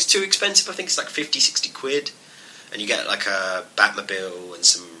 it's not too expensive. I think it's like 50, 60 quid, and you get like a Batmobile and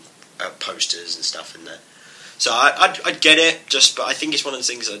some posters and stuff in there. So I'd get it. But I think it's one of the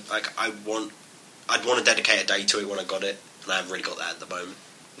things that I'd want to dedicate a day to it when I got it, and I haven't really got that at the moment.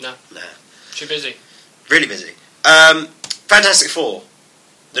 No. Nah. Too busy. Really busy. Fantastic Four,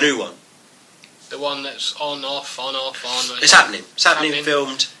 the new one. The one that's on, off. It's happening. It's happening.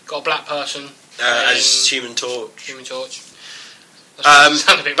 Filmed. Got a black person as Human Torch. Human Torch.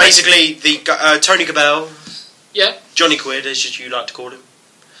 Sound a bit Basically, the Tony Cabell, yeah, Johnny Quid, as you like to call him,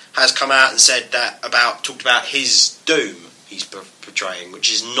 has come out and said talked about his Doom he's portraying,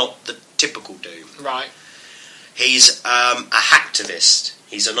 which is not the typical Doom. Right. He's a hacktivist.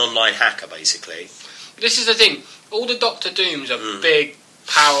 He's an online hacker, basically. This is the thing. All the Doctor Dooms are big,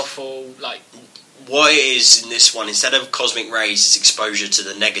 powerful, like... What it is in this one, instead of cosmic rays, it's exposure to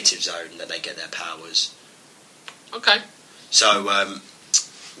the negative zone that they get their powers. Okay. So,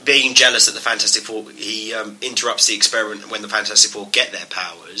 being jealous that the Fantastic Four, he interrupts the experiment when the Fantastic Four get their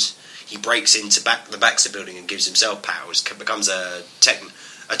powers. He breaks into the Baxter Building and gives himself powers. Becomes a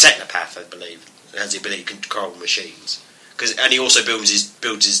technopath, I believe. Has the ability to control machines. And he also builds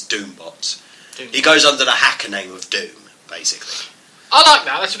his Doom bots. He goes under the hacker name of Doom, basically. I like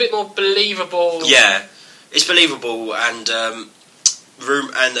that. That's a bit more believable. Yeah, it's believable, and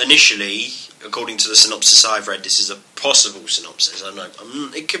initially, according to the synopsis I've read, this is a possible synopsis. I don't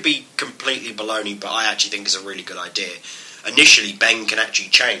know. It could be completely baloney, but I actually think it's a really good idea. Initially, Ben can actually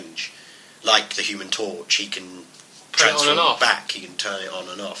change, like the Human Torch. He can transform back. He can turn it on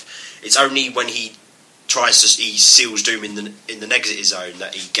and off. It's only when he he seals Doom in the negative zone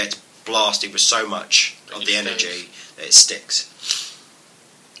that he gets blasted with so much of the energy that it sticks.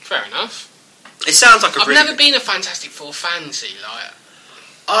 Fair enough. It sounds like I've never been a Fantastic Four fan, see, like...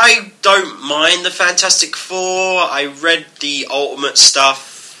 I don't mind the Fantastic Four. I read the Ultimate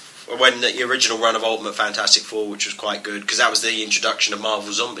stuff when the original run of Ultimate Fantastic Four, which was quite good, because that was the introduction of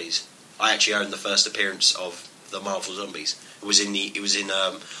Marvel Zombies. I actually owned the first appearance of the Marvel Zombies. It was in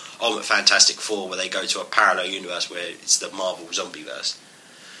Ultimate Fantastic Four, where they go to a parallel universe where it's the Marvel Zombieverse.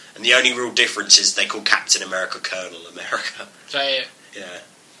 And the only real difference is they call Captain America Colonel America. So, yeah. Yeah.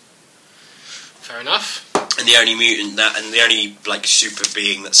 Fair enough. And the only mutant the only super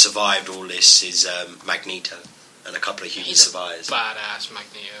being that survived all this is Magneto, and a couple of human survivors. Badass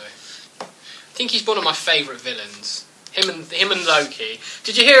Magneto. I think he's one of my favourite villains. Him and Loki.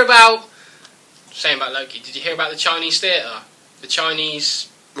 Did you hear about Loki? Did you hear about the Chinese theatre? The Chinese.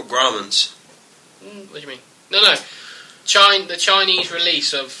 Grauman's. What do you mean? No. The Chinese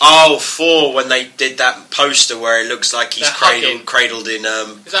release of... Oh, Thor, when they did that poster where it looks like he's cradled in...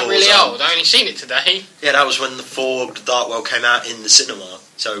 Is that really old? I only seen it today. Yeah, that was when the Thor Dark World came out in the cinema,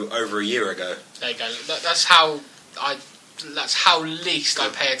 so over a year ago. There you go. That's how least I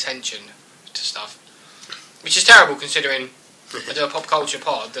pay attention to stuff. Which is terrible, considering I do a pop culture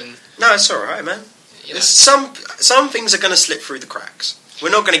pod, and... No, it's alright, man. You know. Some things are going to slip through the cracks. We're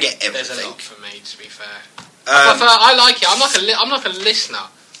not going to get everything. There's a lot for me, to be fair. I like it. I'm like a listener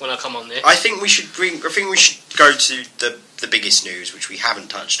when I come on this. I think we should go to the biggest news, which we haven't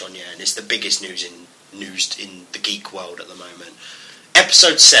touched on yet, and it's the biggest news in the geek world at the moment.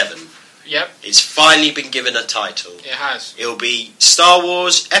 Episode 7. Yep. It's finally been given a title. It has. It'll be Star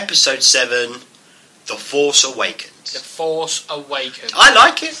Wars Episode 7: The Force Awakens. The Force Awakens. I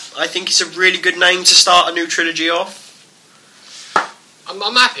like it. I think it's a really good name to start a new trilogy off.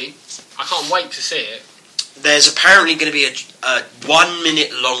 I'm happy. I can't wait to see it. There's apparently going to be a 1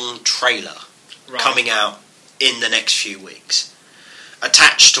 minute long trailer coming out in the next few weeks,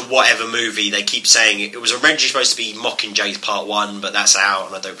 attached to whatever movie. They keep saying it was originally supposed to be Mockingjays Part 1, but that's out,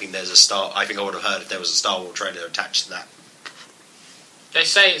 and I don't think there's I think I would have heard if there was a Star Wars trailer attached to that. They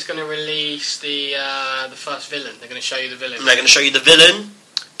say it's going to release the first villain. They're going to show you the villain. They're going to show you the villain,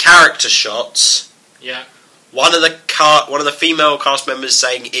 character shots, yeah, one of the female cast members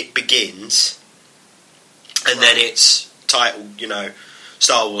saying it begins, and then it's titled,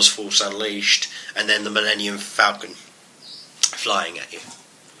 Star Wars Force Unleashed, and then the Millennium Falcon flying at you.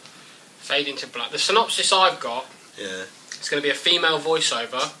 Fade into black. The synopsis I've got. Yeah. It's going to be a female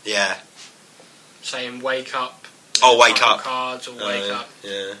voiceover. Yeah. Saying "wake up." Oh, wake up. Cards or wake up.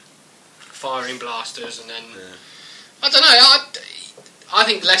 Yeah. Firing blasters and then. Yeah. I don't know. I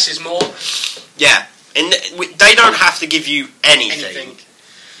think less is more. Yeah. And they don't have to give you anything.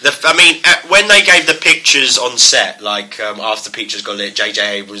 When they gave the pictures on set, after the pictures got lit,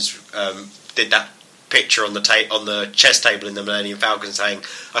 J.J. Abrams did that picture on the chess table in the Millennium Falcon saying,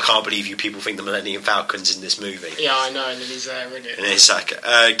 "I can't believe you people think the Millennium Falcon's in this movie." Yeah, I know, and then he's there, isn't it? And it's like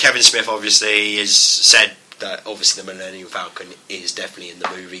Kevin Smith obviously has said that obviously the Millennium Falcon is definitely in the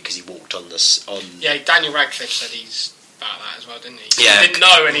movie because he walked on this on. Yeah, Daniel Radcliffe said he's about that as well, didn't he? Yeah, he didn't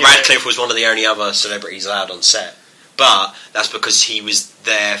know any. Radcliffe was one of the only other celebrities allowed on set, but that's because he was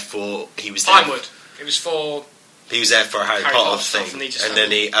there for Pinewood. It was for. He was there for a Harry Potter thing, and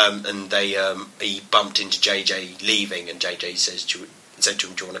then he bumped into JJ leaving, and JJ said to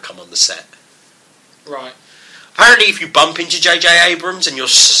him, "Do you want to come on the set?" Right. Apparently, if you bump into JJ Abrams and you're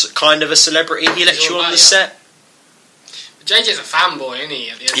kind of a celebrity, he lets you on the set. But JJ's a fanboy, isn't he?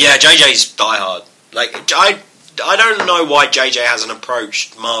 At the end JJ's diehard. I don't know why JJ hasn't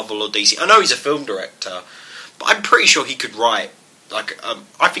approached Marvel or DC. I know he's a film director, but I'm pretty sure he could write.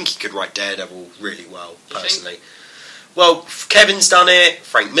 I think he could write Daredevil really well, personally. Well, Kevin's done it.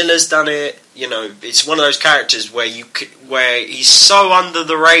 Frank Miller's done it. It's one of those characters where he's so under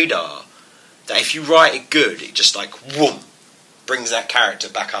the radar that if you write it good, it just whoom, brings that character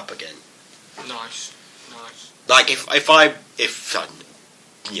back up again. Nice. If I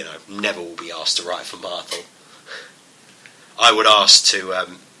never will be asked to write for Marvel, I would ask to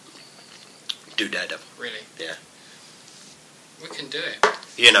do Daredevil. Really? Yeah. We can do it. But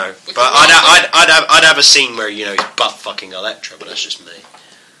I'd have a scene where he's butt fucking Elektra, but that's just me.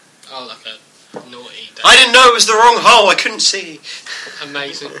 Oh, like a naughty. I didn't know it was the wrong hole. I couldn't see.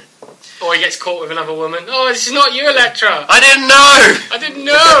 Amazing. Or he gets caught with another woman. Oh, this is not you, Elektra. I didn't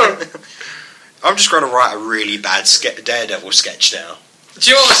know. I'm just going to write a really bad Daredevil sketch now. Do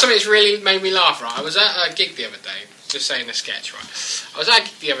you know what? Something that's really made me laugh. Right, I was at a gig the other day. Just saying a sketch. Right, I was at a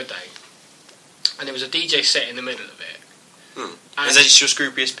gig the other day, and there was a DJ set in the middle of it. Is this your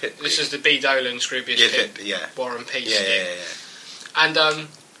Scroobius Pip? This is the B. Dolan Scroobius Pip. Yeah. War and Peace. Yeah. And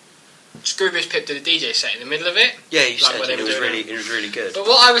Scroobius Pip did a DJ set in the middle of it. Yeah, you said it was really good. But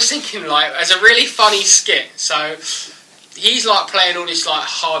what I was thinking, as a really funny skit, so he's playing all this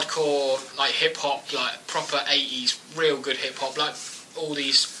hardcore, hip hop, proper 80s, real good hip hop, all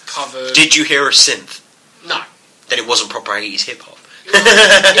these covers. Did you hear a synth? No. Then it wasn't proper 80s hip hop.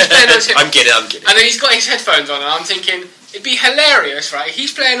 He's playing those hip-hop. I'm kidding. And then he's got his headphones on, and I'm thinking, it'd be hilarious, right?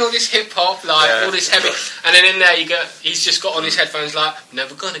 He's playing all this hip-hop, all this heavy, and then in there he's just got on his headphones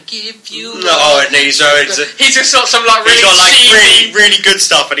never gonna give you no, and he's just got some really he's got cheesy, really good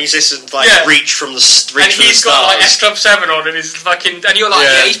stuff, and he's just Reach from the Reach and from he's the got stars. S Club 7 on, and he's fucking, and you're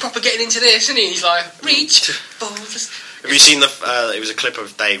he's proper getting into this, isn't he? He's Reach for the... Have you seen it was a clip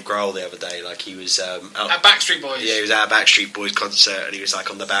of Dave Grohl the other day, he was out at Backstreet Boys. Yeah, he was at a Backstreet Boys concert, and he was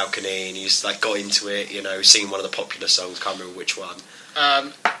on the balcony, and he's got into it, singing one of the popular songs. Can't remember which one.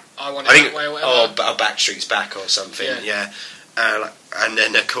 I think way or whatever. Backstreet's Back or something. Yeah. And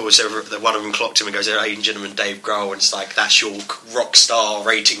then of course one of them clocked him and goes, "Ladies and gentlemen, Dave Grohl," and it's that's your rock star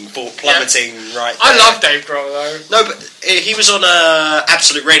rating plummeting right there. I love Dave Grohl though. No, but he was on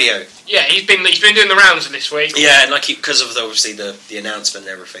Absolute Radio. Yeah, he's been doing the rounds this week. Yeah, and because of obviously the announcement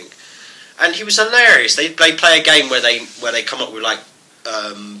and everything, and he was hilarious. They play a game where they come up with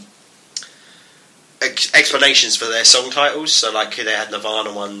explanations for their song titles. So they had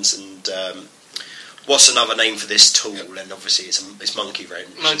Nirvana ones and what's another name for this tool? And obviously it's Monkey Wrench.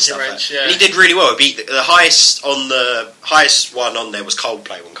 Monkey Wrench, yeah. And he did really well. He beat the highest one on there was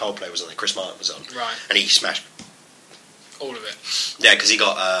Coldplay when Coldplay was on there. Chris Martin was on, right? And he smashed all of it. Yeah, because he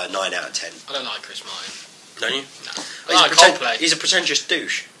got 9 out of 10. I don't like Chris Martin. Don't you? No. I like Coldplay. He's a pretentious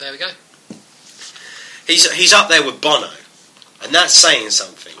douche. There we go. He's up there with Bono, and that's saying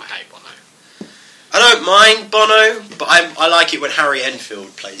something. I hate Bono. I don't mind Bono, but I like it when Harry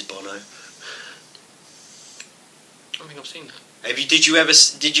Enfield plays Bono. I don't think I've seen that.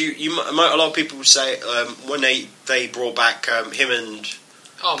 A lot of people say when they brought back him and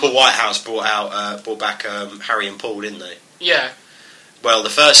Paul Whitehouse brought back Harry and Paul, didn't they? Yeah. Well, the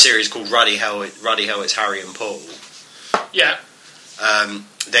first series called Ruddy Hell, it's Harry and Paul. Yeah.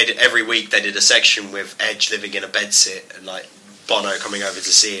 Every week they did a section with Edge living in a bedsit and Bono coming over to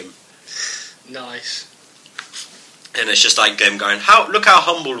see him. Nice. And it's just like them going, look how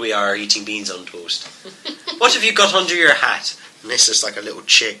humble we are eating beans on toast. What have you got under your hat? And it's just like a little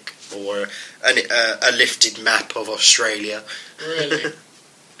chick or a lifted map of Australia. Really?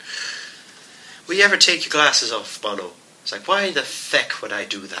 Will you ever take your glasses off, Bono? It's like, why the feck would I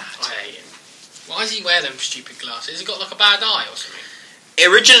do that? I hate him. Why does he wear them stupid glasses? Has he got like a bad eye or something?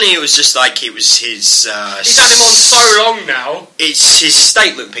 Originally, it was just like it was his. He's had him on so long now. It's his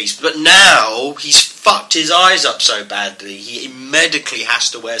statement piece, but now he's fucked his eyes up so badly. He medically has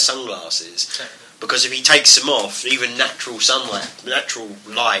to wear sunglasses because if he takes them off, even natural sunlight, natural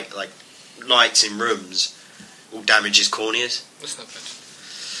light, like lights in rooms, will damage his corneas. That's not good.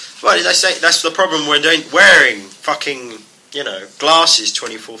 Well, they say that's the problem. We're wearing fucking glasses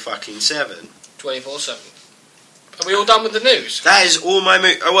 24/7. 24/7. Are we all done with the news? That is all my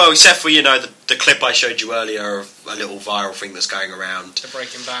well, except for the clip I showed you earlier of a little viral thing that's going around. The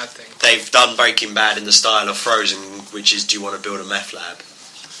Breaking Bad thing. They've done Breaking Bad in the style of Frozen, which is "Do you want to build a meth lab?"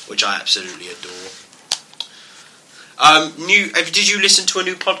 which I absolutely adore. Did you listen to a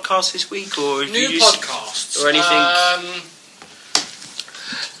new podcast this week, or new podcasts or anything?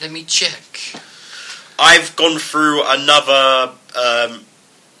 Let me check. I've gone through another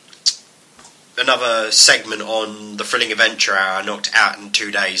segment on the Thrilling Adventure Hour. I knocked out in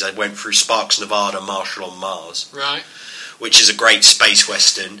 2 days. I went through Sparks, Nevada, Marshall on Mars. Right. Which is a great space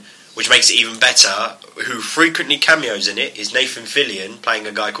western, which makes it even better. Who frequently cameos in it is Nathan Fillion playing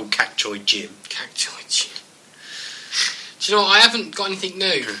a guy called Cactoid Jim. Cactoid Jim. Do you know what? I haven't got anything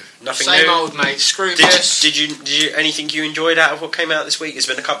new. Nothing Same new? old, mate. Screw this. Did you anything you enjoyed out of what came out this week? There's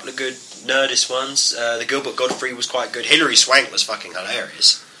been a couple of good Nerdist ones. The Gilbert Godfrey was quite good. Hilary Swank was fucking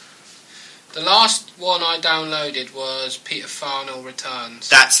hilarious. The last one I downloaded was Peter Farnell Returns.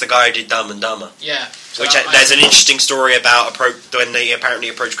 That's the guy who did Dumb and Dumber. Yeah. So Which there's an interesting story about when they apparently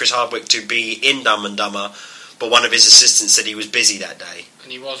approached Chris Hardwick to be in Dumb and Dumber, but one of his assistants said he was busy that day.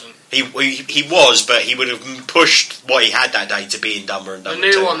 And he wasn't. He was, but he would have pushed what he had that day to be in Dumber and Dumber. The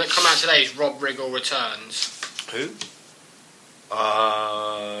new one that come out today is Rob Riggle Returns. Who?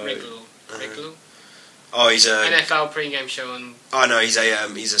 Riggle. Oh, he's a NFL pre-game show on. Oh no, he's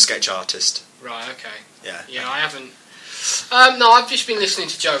a sketch artist. Right. Okay. Yeah. Yeah, I haven't. No, I've just been listening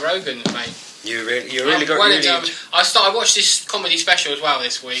to Joe Rogan, mate. You really got really. I watched this comedy special as well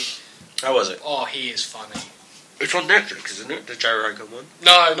this week. How was it? Oh, he is funny. It's on Netflix, isn't it? The Joe Rogan one?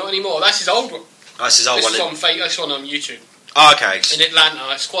 No, not anymore. That's his old one. Oh, that's his old one. This one on YouTube. Oh, okay. In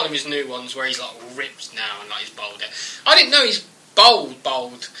Atlanta, it's one of his new ones where he's like all ripped now and like he's bald. I didn't know he's bald.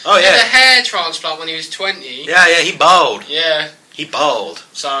 Oh yeah. He had a hair transplant when he was 20. Yeah, he bald. Yeah. He bald.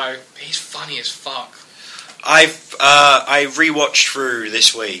 So he's funny as fuck. I rewatched through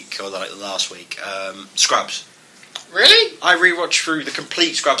this week or like last week. Scrubs. Really? I rewatched through the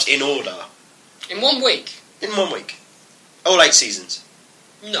complete Scrubs in order. In 1 week? In 1 week. All 8 seasons.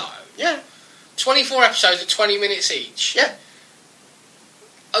 No. Yeah. 24 episodes at 20 minutes each. Yeah.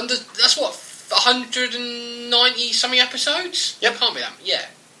 That's what, 190 something episodes? Yep. Can't be that. Yeah.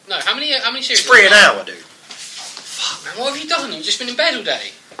 No. How many series? It's 3 an hour, dude. Fuck, man. What have you done? You've just been in bed all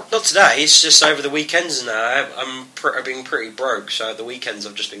day. Not today. It's just over the weekends now. I've been pretty broke, so the weekends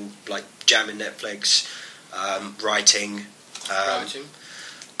I've just been like jamming Netflix, writing.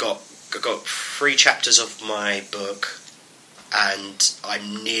 Got 3 chapters of my book, and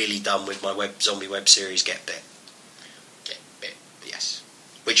I'm nearly done with my zombie web series Get Bit. Get Bit. Yes,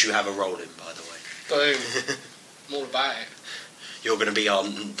 which you have a role in, by the way. Boom. I'm all about it. You're going to be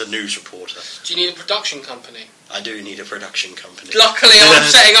on the news reporter. Do you need a production company? I do need a production company. Luckily, I'm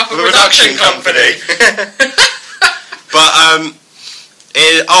setting up a production company. But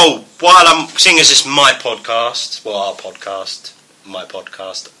while I'm seeing as it's my podcast, well, our podcast, my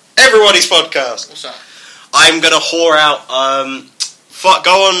podcast, everybody's podcast. What's that? I'm going to whore out.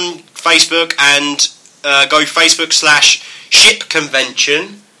 Go on Facebook and go Facebook/Ship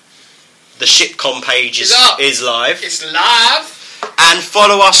Convention. The ShipCon page is live. It's live. And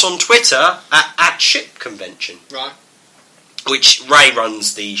follow us on Twitter at Ship Convention. Right. Which Ray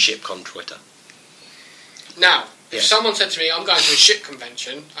runs the ShipCon Twitter. Now, if someone said to me, I'm going to a ship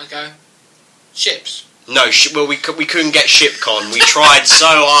convention, I'd go, ships. No, we couldn't get ShipCon. We tried so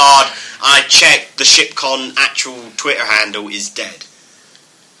hard. I checked, the ShipCon actual Twitter handle is dead.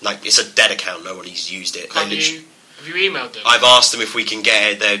 Like, it's a dead account. Nobody's used it. Have you emailed them? I've asked them if we can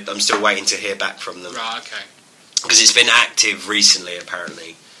get it. I'm still waiting to hear back from them. Right, okay. Because it's been active recently,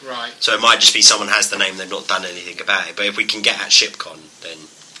 apparently. Right. So it might just be someone has the name, they've not done anything about it. But if we can get at ShipCon, then...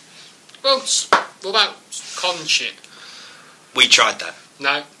 Well, what about con ship? We tried that.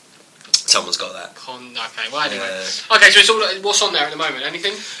 No. Someone's got that. Okay, well anyway. Okay, so it's all. What's on there at the moment?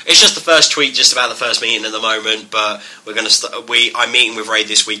 Anything? It's just the first tweet, just about the first meeting at the moment. But we're going to. I'm meeting with Ray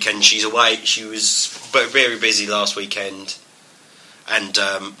this weekend. She's away. She was very busy last weekend, and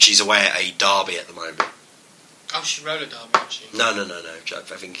she's away at a derby at the moment. Oh, she roller derby, isn't she? No. I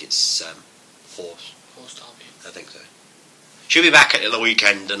think it's horse. Horse derby. I think so. She'll be back at the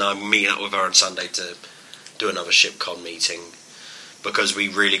weekend, and I'm meeting up with her on Sunday to do another ShipCon meeting. Because we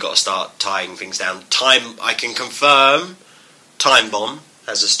really got to start tying things down. I can confirm, Time Bomb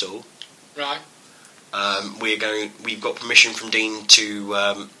has a stall. Right. We've got permission from Dean to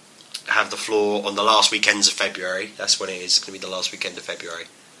have the floor on the last weekends of February. That's when it is. It's going to be the last weekend of February.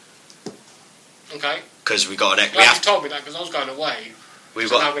 Okay. Because we got an. You told me that because I was going away. Now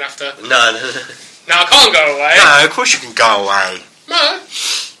I'm going to have to. No. No, I can't go away. No, of course you can go away. No. I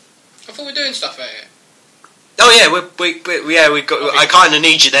thought we were doing stuff out here. Oh yeah, we got. I kind of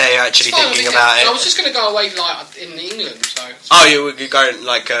need you there actually thinking about it. I was just going to go away like in England, so. Oh, you were going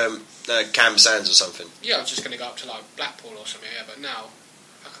like Camden Sands or something. Yeah, I was just going to go up to like Blackpool or something. Yeah, but now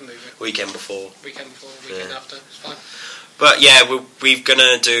I can move it. Weekend before, weekend after. It's fine. But yeah, we're going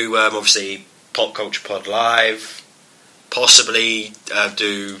to do obviously Pop Culture Pod live, possibly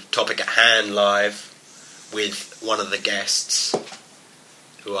do Topic at Hand live with one of the guests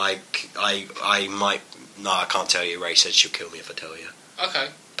who I might. No, I can't tell you. Ray said she'll kill me if I tell you. Okay.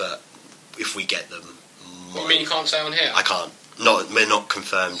 But if we get them... You mean you can't say on here? I can't. We're not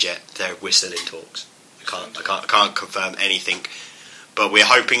confirmed yet. We're still in talks. I can't confirm anything. But we're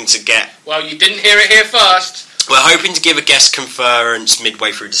hoping to get... Well, you didn't hear it here first. We're hoping to give a guest conference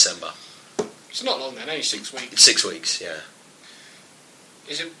midway through December. It's not long then, only 6 weeks. 6 weeks, yeah.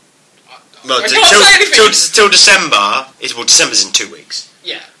 Is it... Well, till December... December's in 2 weeks.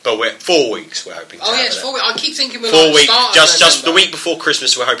 Yeah. But we're 4 weeks, we're hoping to have it's 4 weeks. I keep thinking we're 4 weeks. Just November. the week before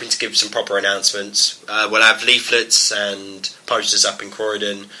Christmas, we're hoping to give some proper announcements. We'll have leaflets and posters up in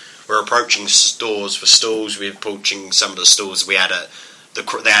Croydon. We're approaching stores for stalls. We're approaching some of the stalls we had at the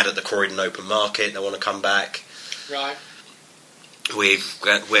Croydon Open Market. They want to come back. Right. We've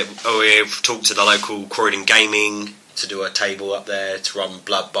talked to the local Croydon Gaming to do a table up there to run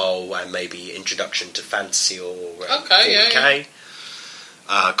Blood Bowl and maybe Introduction to Fantasy or 40K. Yeah.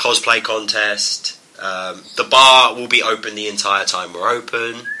 Cosplay contest. The bar will be open the entire time we're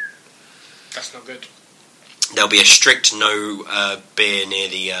open. That's not good. There'll be a strict no beer near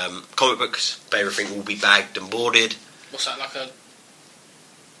the comic books. But everything will be bagged and boarded. What's that, like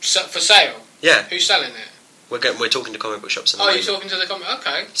for sale? Yeah. Who's selling it? We're talking to comic book shops. You're talking to the comic...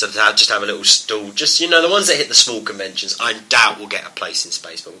 Okay. So to just have a little stall. Just, the ones that hit the small conventions. I doubt we'll get a place in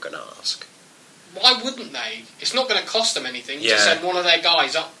space, but we're going to ask. Why wouldn't they? It's not going to cost them anything to send one of their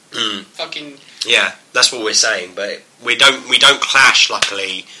guys up. Fucking. Yeah, that's what we're saying. But we don't clash,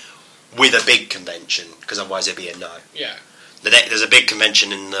 luckily, with a big convention because otherwise it'd be a no. Yeah. There's a big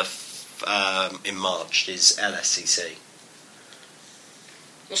convention in March. Is LSCC.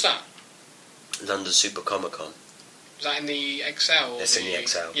 What's that? London Super Comic Con. Is that in the XL? It's in the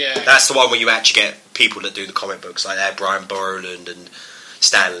XL. Yeah. That's the one where you actually get people that do the comic books, like that. Brian Borland and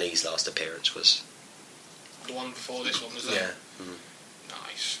Stan Lee's last appearance was. The one before this one was there? Yeah. Mm.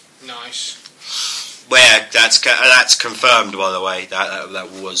 Nice. Well, yeah, that's confirmed, by the way. That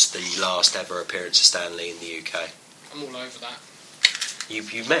was the last ever appearance of Stan Lee in the UK. I'm all over that.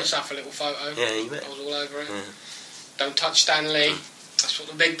 You've met? Let's have a little photo. Yeah, you met. I was all over it. Yeah. Don't touch Stan Lee. That's what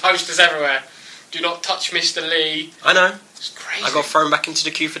the big posters everywhere. Do not touch Mr. Lee. I know. It's crazy. I got thrown back into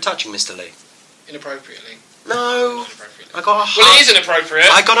the queue for touching Mr. Lee. Inappropriately. No. Inappropriately. I got a hug. Well, it is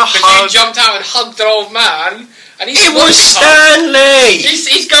inappropriate. I got a hug. Because you jumped out and hugged an old man. And it was Stan Lee.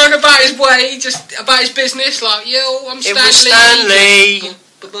 He's going about his way, just about his business, like, yo, I'm Stan Lee. It was Stan Lee.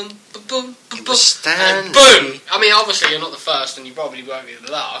 It was Stan Lee. Boom. I mean, obviously you're not the first, and you probably won't be the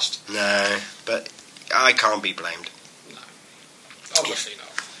last. No, but I can't be blamed. No, obviously not.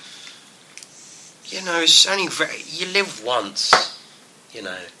 It's only you live once,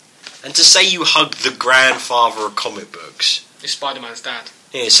 and to say you hugged the grandfather of comic books. It's Spider-Man's dad.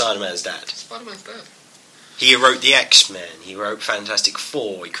 Yeah, Spider-Man's dad. Spider-Man's dad. He wrote the X-Men. He wrote Fantastic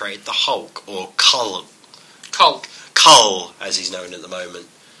Four. He created the Hulk, or Cull, as he's known at the moment.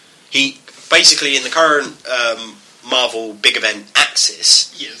 He basically, in the current Marvel big event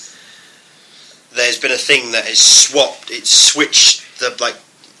Axis, yes, there's been a thing that is swapped. It's switched the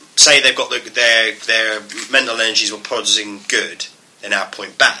say they've got their mental energies were pointing good, they're now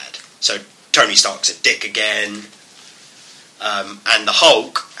point bad. So Tony Stark's a dick again, and the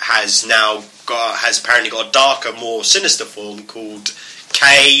Hulk has apparently got a darker, more sinister form called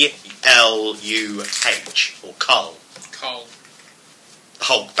KLUH or Cull.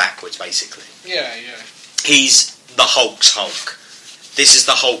 Hulk backwards, basically. Yeah. He's the Hulk's Hulk. This is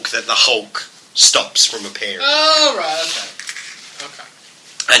the Hulk that the Hulk stops from appearing. Oh, right, okay.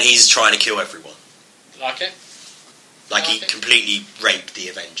 And he's trying to kill everyone. Like it? Like he completely raped the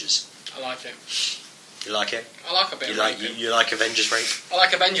Avengers. I like it. You like it? I like a bit of rape. You like Avengers rape? I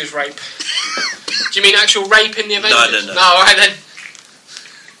like Avengers rape. Do you mean actual rape in the Avengers? No. No, alright then.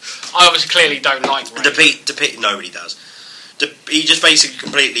 I obviously clearly don't like rape. Nobody does. He just basically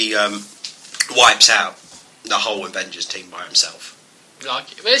completely wipes out the whole Avengers team by himself.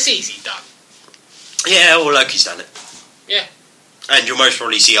 Like it. But it's easy done. Yeah, well, Loki's done it. Yeah. And you'll most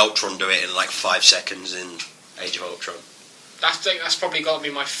probably see Ultron do it in like 5 seconds in Age of Ultron. That's probably got to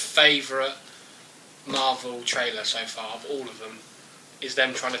be my favourite Marvel trailer so far of all of them. Is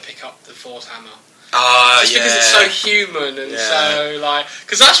them trying to pick up the Thor's hammer. Just because it's so human and so like,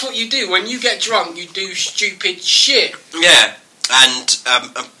 because that's what you do when you get drunk. You do stupid shit. Yeah, and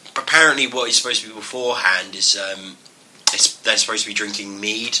apparently what is supposed to be beforehand is they're supposed to be drinking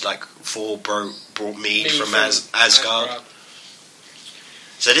mead, like Thor brought mead from Asgard.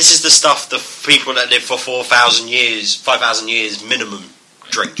 So this is the stuff the people that live for 5,000 years minimum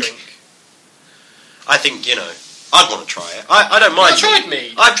drink. I think, I'd want to try it. I don't mind. I've tried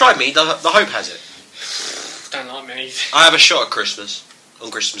mead. I've tried mead. The Hope has it. Don't like mead. I have a shot at Christmas,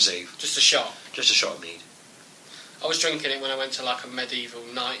 on Christmas Eve. Just a shot? Just a shot of mead. I was drinking it when I went to like a medieval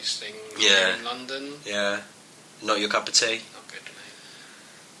nights thing in London. Yeah. Not your cup of tea? Not good,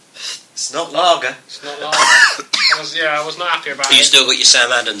 mate. It's not lager. It's not lager. I was not happy about it. You still got your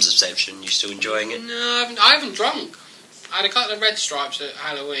Sam Adams obsession? You still enjoying it? No, I haven't drunk. I had a couple of red stripes at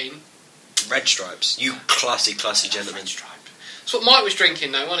Halloween. Red stripes? You classy gentleman. Red stripe. That's what Mike was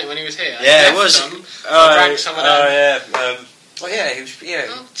drinking though, wasn't it, when he was here? Yeah, it was. I drank some of them. He was. Yeah.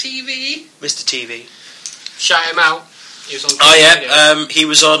 Oh, TV. Mr. TV. Shout him out. He was on radio. He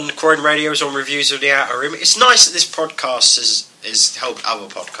was on Croydon Radio. He was on Reviews of the Outer Rim. It's nice that this podcast has helped other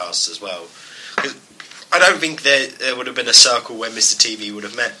podcasts as well. I don't think there would have been a circle where Mr. TV would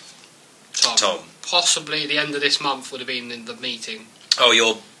have met Tom. Possibly the end of this month would have been in the meeting. Oh,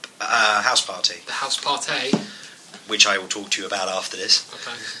 your house party. The house party. Which I will talk to you about after this.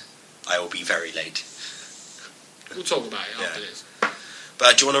 Okay. I will be very late. We'll talk about it after this.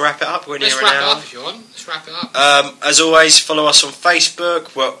 But do you want to wrap it up? Let's wrap it up if you want. Let's wrap it up. As always, follow us on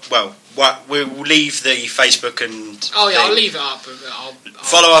Facebook. Well, we'll leave the Facebook and... Oh, yeah, I'll leave it up.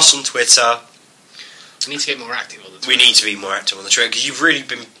 Follow us on Twitter. We need to get more active on the Twitter. We need to be more active on the Twitter, because you've really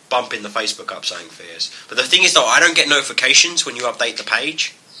been bumping the Facebook up something for us. But the thing is, though, I don't get notifications when you update the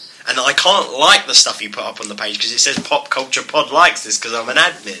page. And I can't like the stuff you put up on the page because it says Pop Culture Pod likes this because I'm an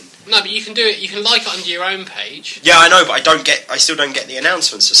admin. No, but you can do it. You can like it under your own page. Yeah, I know, but I still don't get the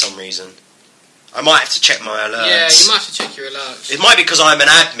announcements for some reason. I might have to check my alerts. Yeah, you might have to check your alerts. It might be because I'm an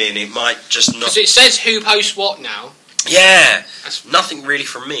admin. It might just not. Because it says who posts what now. Yeah, that's nothing really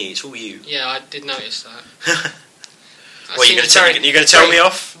from me. It's all you. Yeah, I did notice that. Well, you're going to tell me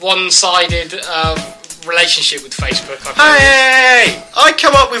off? One-sided relationship with Facebook. Hey! I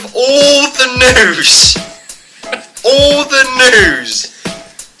come up with all the news. All the news.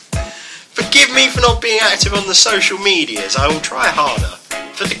 Forgive me for not being active on the social medias. I will try harder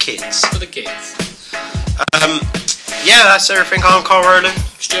for the kids. Yeah, that's everything. I'm Carl Rowland.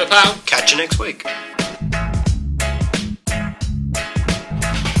 Stuart Powell. Catch you next week.